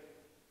great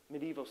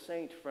medieval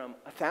saint from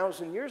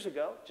 1,000 years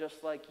ago,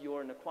 just like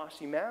your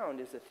Niquosi Mound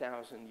is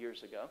 1,000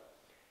 years ago.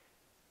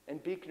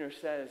 And Buechner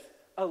says,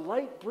 a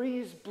light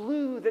breeze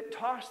blew that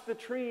tossed the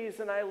trees,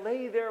 and I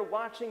lay there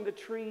watching the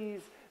trees.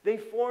 They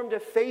formed a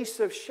face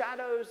of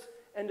shadows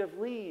and of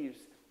leaves.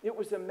 It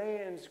was a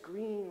man's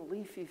green,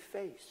 leafy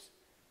face.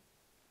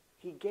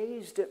 He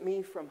gazed at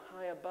me from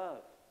high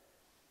above.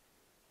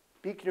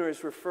 Buechner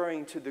is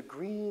referring to the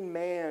green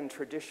man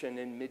tradition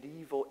in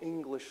medieval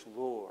English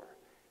lore,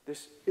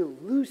 this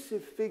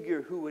elusive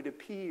figure who would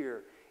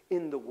appear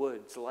in the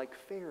woods like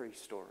fairy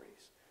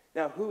stories.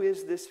 Now, who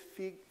is this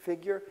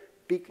figure?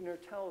 Buechner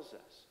tells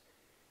us.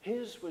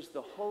 His was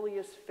the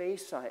holiest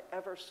face I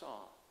ever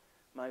saw.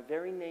 My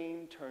very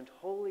name turned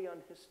holy on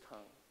his tongue.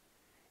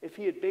 If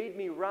he had bade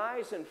me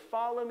rise and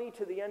follow me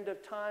to the end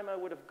of time, I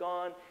would have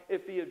gone.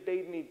 If he had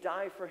bade me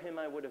die for him,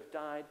 I would have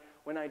died.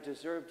 When I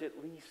deserved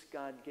it least,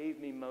 God gave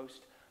me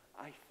most.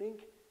 I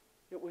think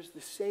it was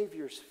the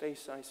Savior's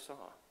face I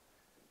saw.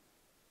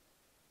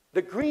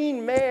 The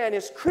green man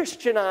is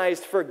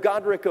Christianized for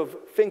Godric of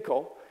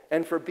Finkel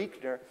and for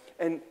Buechner,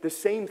 and the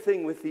same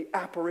thing with the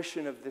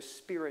apparition of the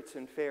spirits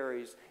and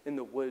fairies in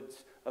the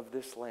woods of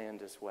this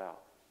land as well.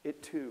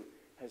 It too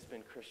has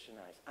been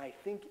Christianized. I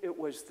think it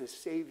was the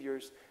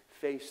Savior's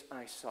face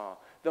I saw.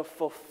 The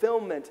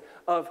fulfillment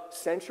of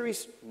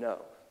centuries,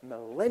 no,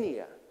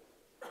 millennia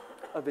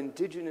of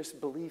indigenous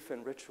belief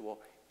and ritual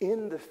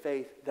in the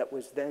faith that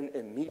was then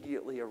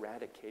immediately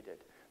eradicated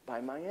by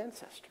my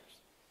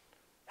ancestors.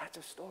 That's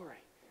a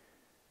story.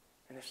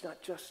 And it's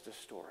not just a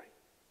story.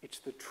 It's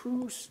the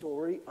true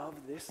story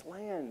of this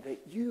land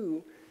that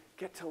you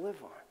get to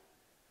live on.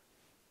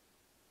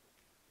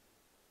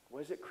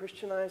 Was it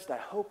Christianized? I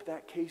hope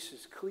that case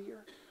is clear.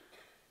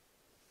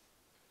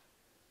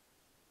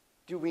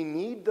 Do we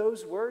need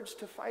those words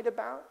to fight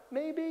about?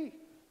 Maybe.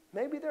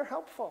 Maybe they're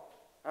helpful.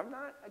 I'm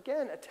not,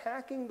 again,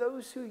 attacking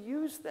those who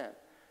use them.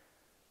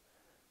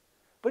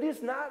 But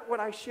is not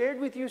what I shared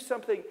with you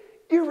something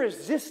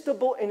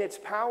irresistible in its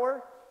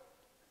power?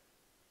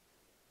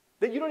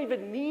 That you don't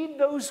even need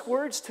those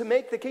words to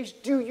make the case.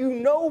 Do you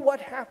know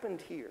what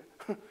happened here?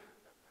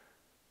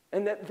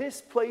 And that this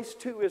place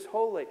too is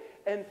holy.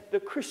 And the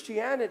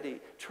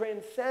Christianity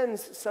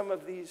transcends some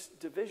of these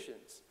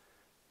divisions.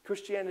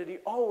 Christianity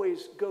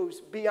always goes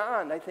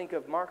beyond, I think,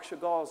 of Marc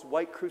Chagall's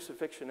white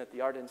crucifixion at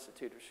the Art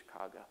Institute of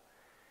Chicago.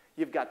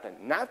 You've got the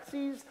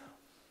Nazis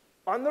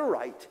on the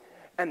right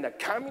and the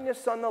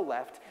communists on the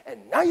left,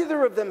 and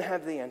neither of them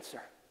have the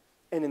answer.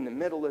 And in the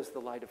middle is the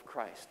light of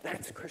Christ.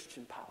 That's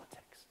Christian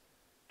politics.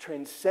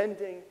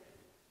 Transcending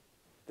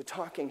the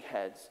talking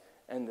heads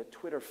and the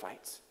Twitter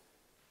fights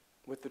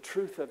with the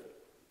truth of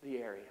the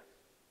area.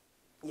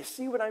 You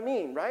see what I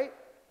mean, right?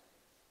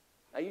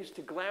 I used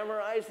to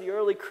glamorize the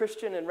early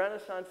Christian and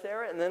Renaissance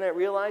era, and then I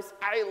realized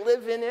I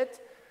live in it.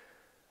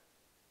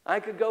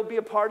 I could go be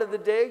a part of the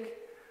dig.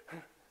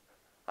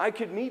 I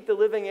could meet the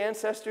living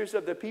ancestors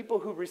of the people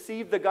who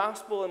received the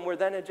gospel and were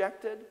then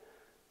ejected.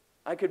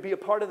 I could be a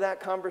part of that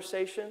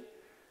conversation.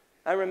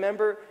 I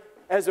remember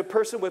as a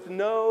person with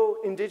no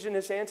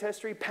indigenous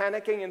ancestry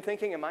panicking and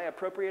thinking, am I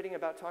appropriating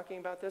about talking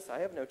about this? I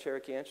have no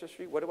Cherokee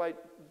ancestry.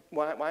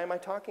 Why am I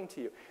talking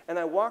to you? And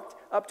I walked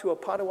up to a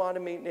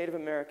Potawatomi Native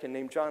American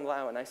named John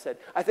Lau, and I said,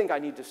 I think I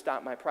need to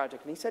stop my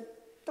project. And he said,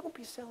 don't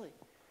be silly.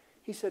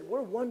 He said,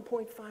 we're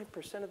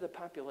 1.5% of the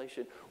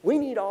population. We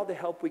need all the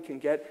help we can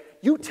get.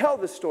 You tell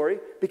the story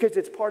because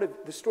it's part of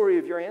the story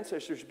of your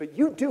ancestors, but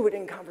you do it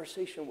in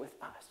conversation with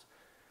us.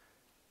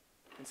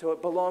 And so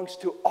it belongs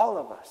to all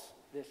of us,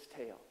 this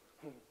tale.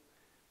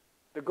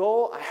 The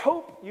goal, I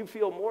hope you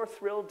feel more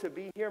thrilled to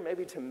be here,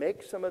 maybe to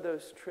make some of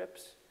those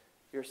trips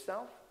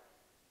yourself.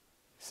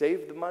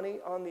 Save the money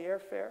on the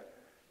airfare.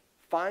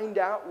 Find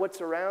out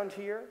what's around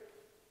here.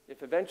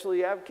 If eventually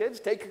you have kids,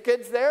 take your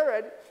kids there.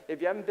 And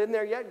if you haven't been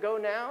there yet, go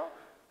now.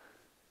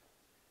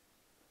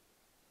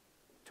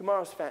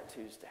 Tomorrow's Fat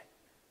Tuesday,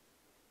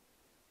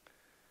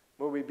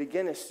 where we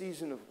begin a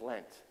season of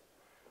Lent.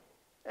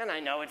 And I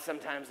know it's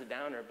sometimes a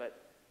downer, but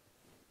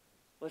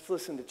let's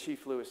listen to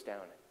Chief Louis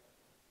Downing.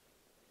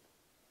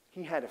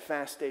 He had a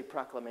fast day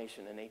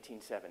proclamation in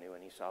 1870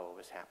 when he saw what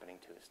was happening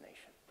to his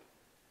nation.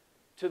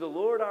 To the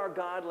Lord our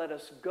God, let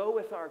us go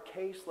with our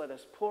case. Let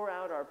us pour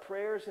out our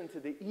prayers into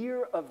the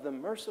ear of the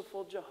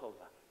merciful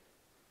Jehovah,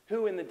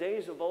 who in the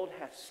days of old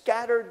hath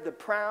scattered the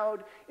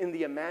proud in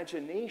the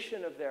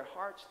imagination of their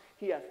hearts.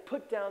 He hath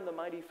put down the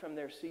mighty from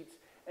their seats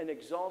and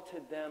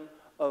exalted them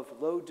of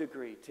low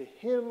degree. To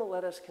him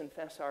let us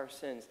confess our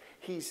sins.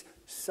 He's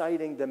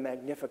citing the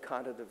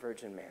Magnificat of the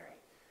Virgin Mary.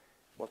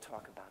 We'll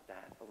talk about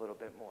that a little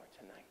bit more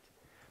tonight.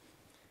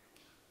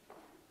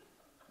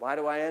 Why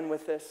do I end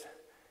with this?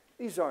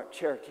 These aren't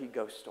Cherokee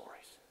ghost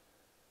stories.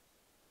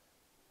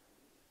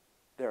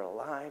 They're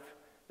alive,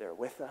 they're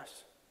with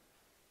us,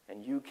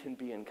 and you can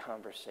be in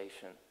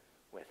conversation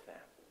with them.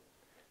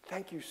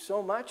 Thank you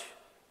so much.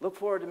 Look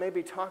forward to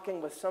maybe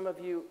talking with some of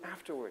you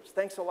afterwards.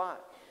 Thanks a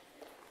lot.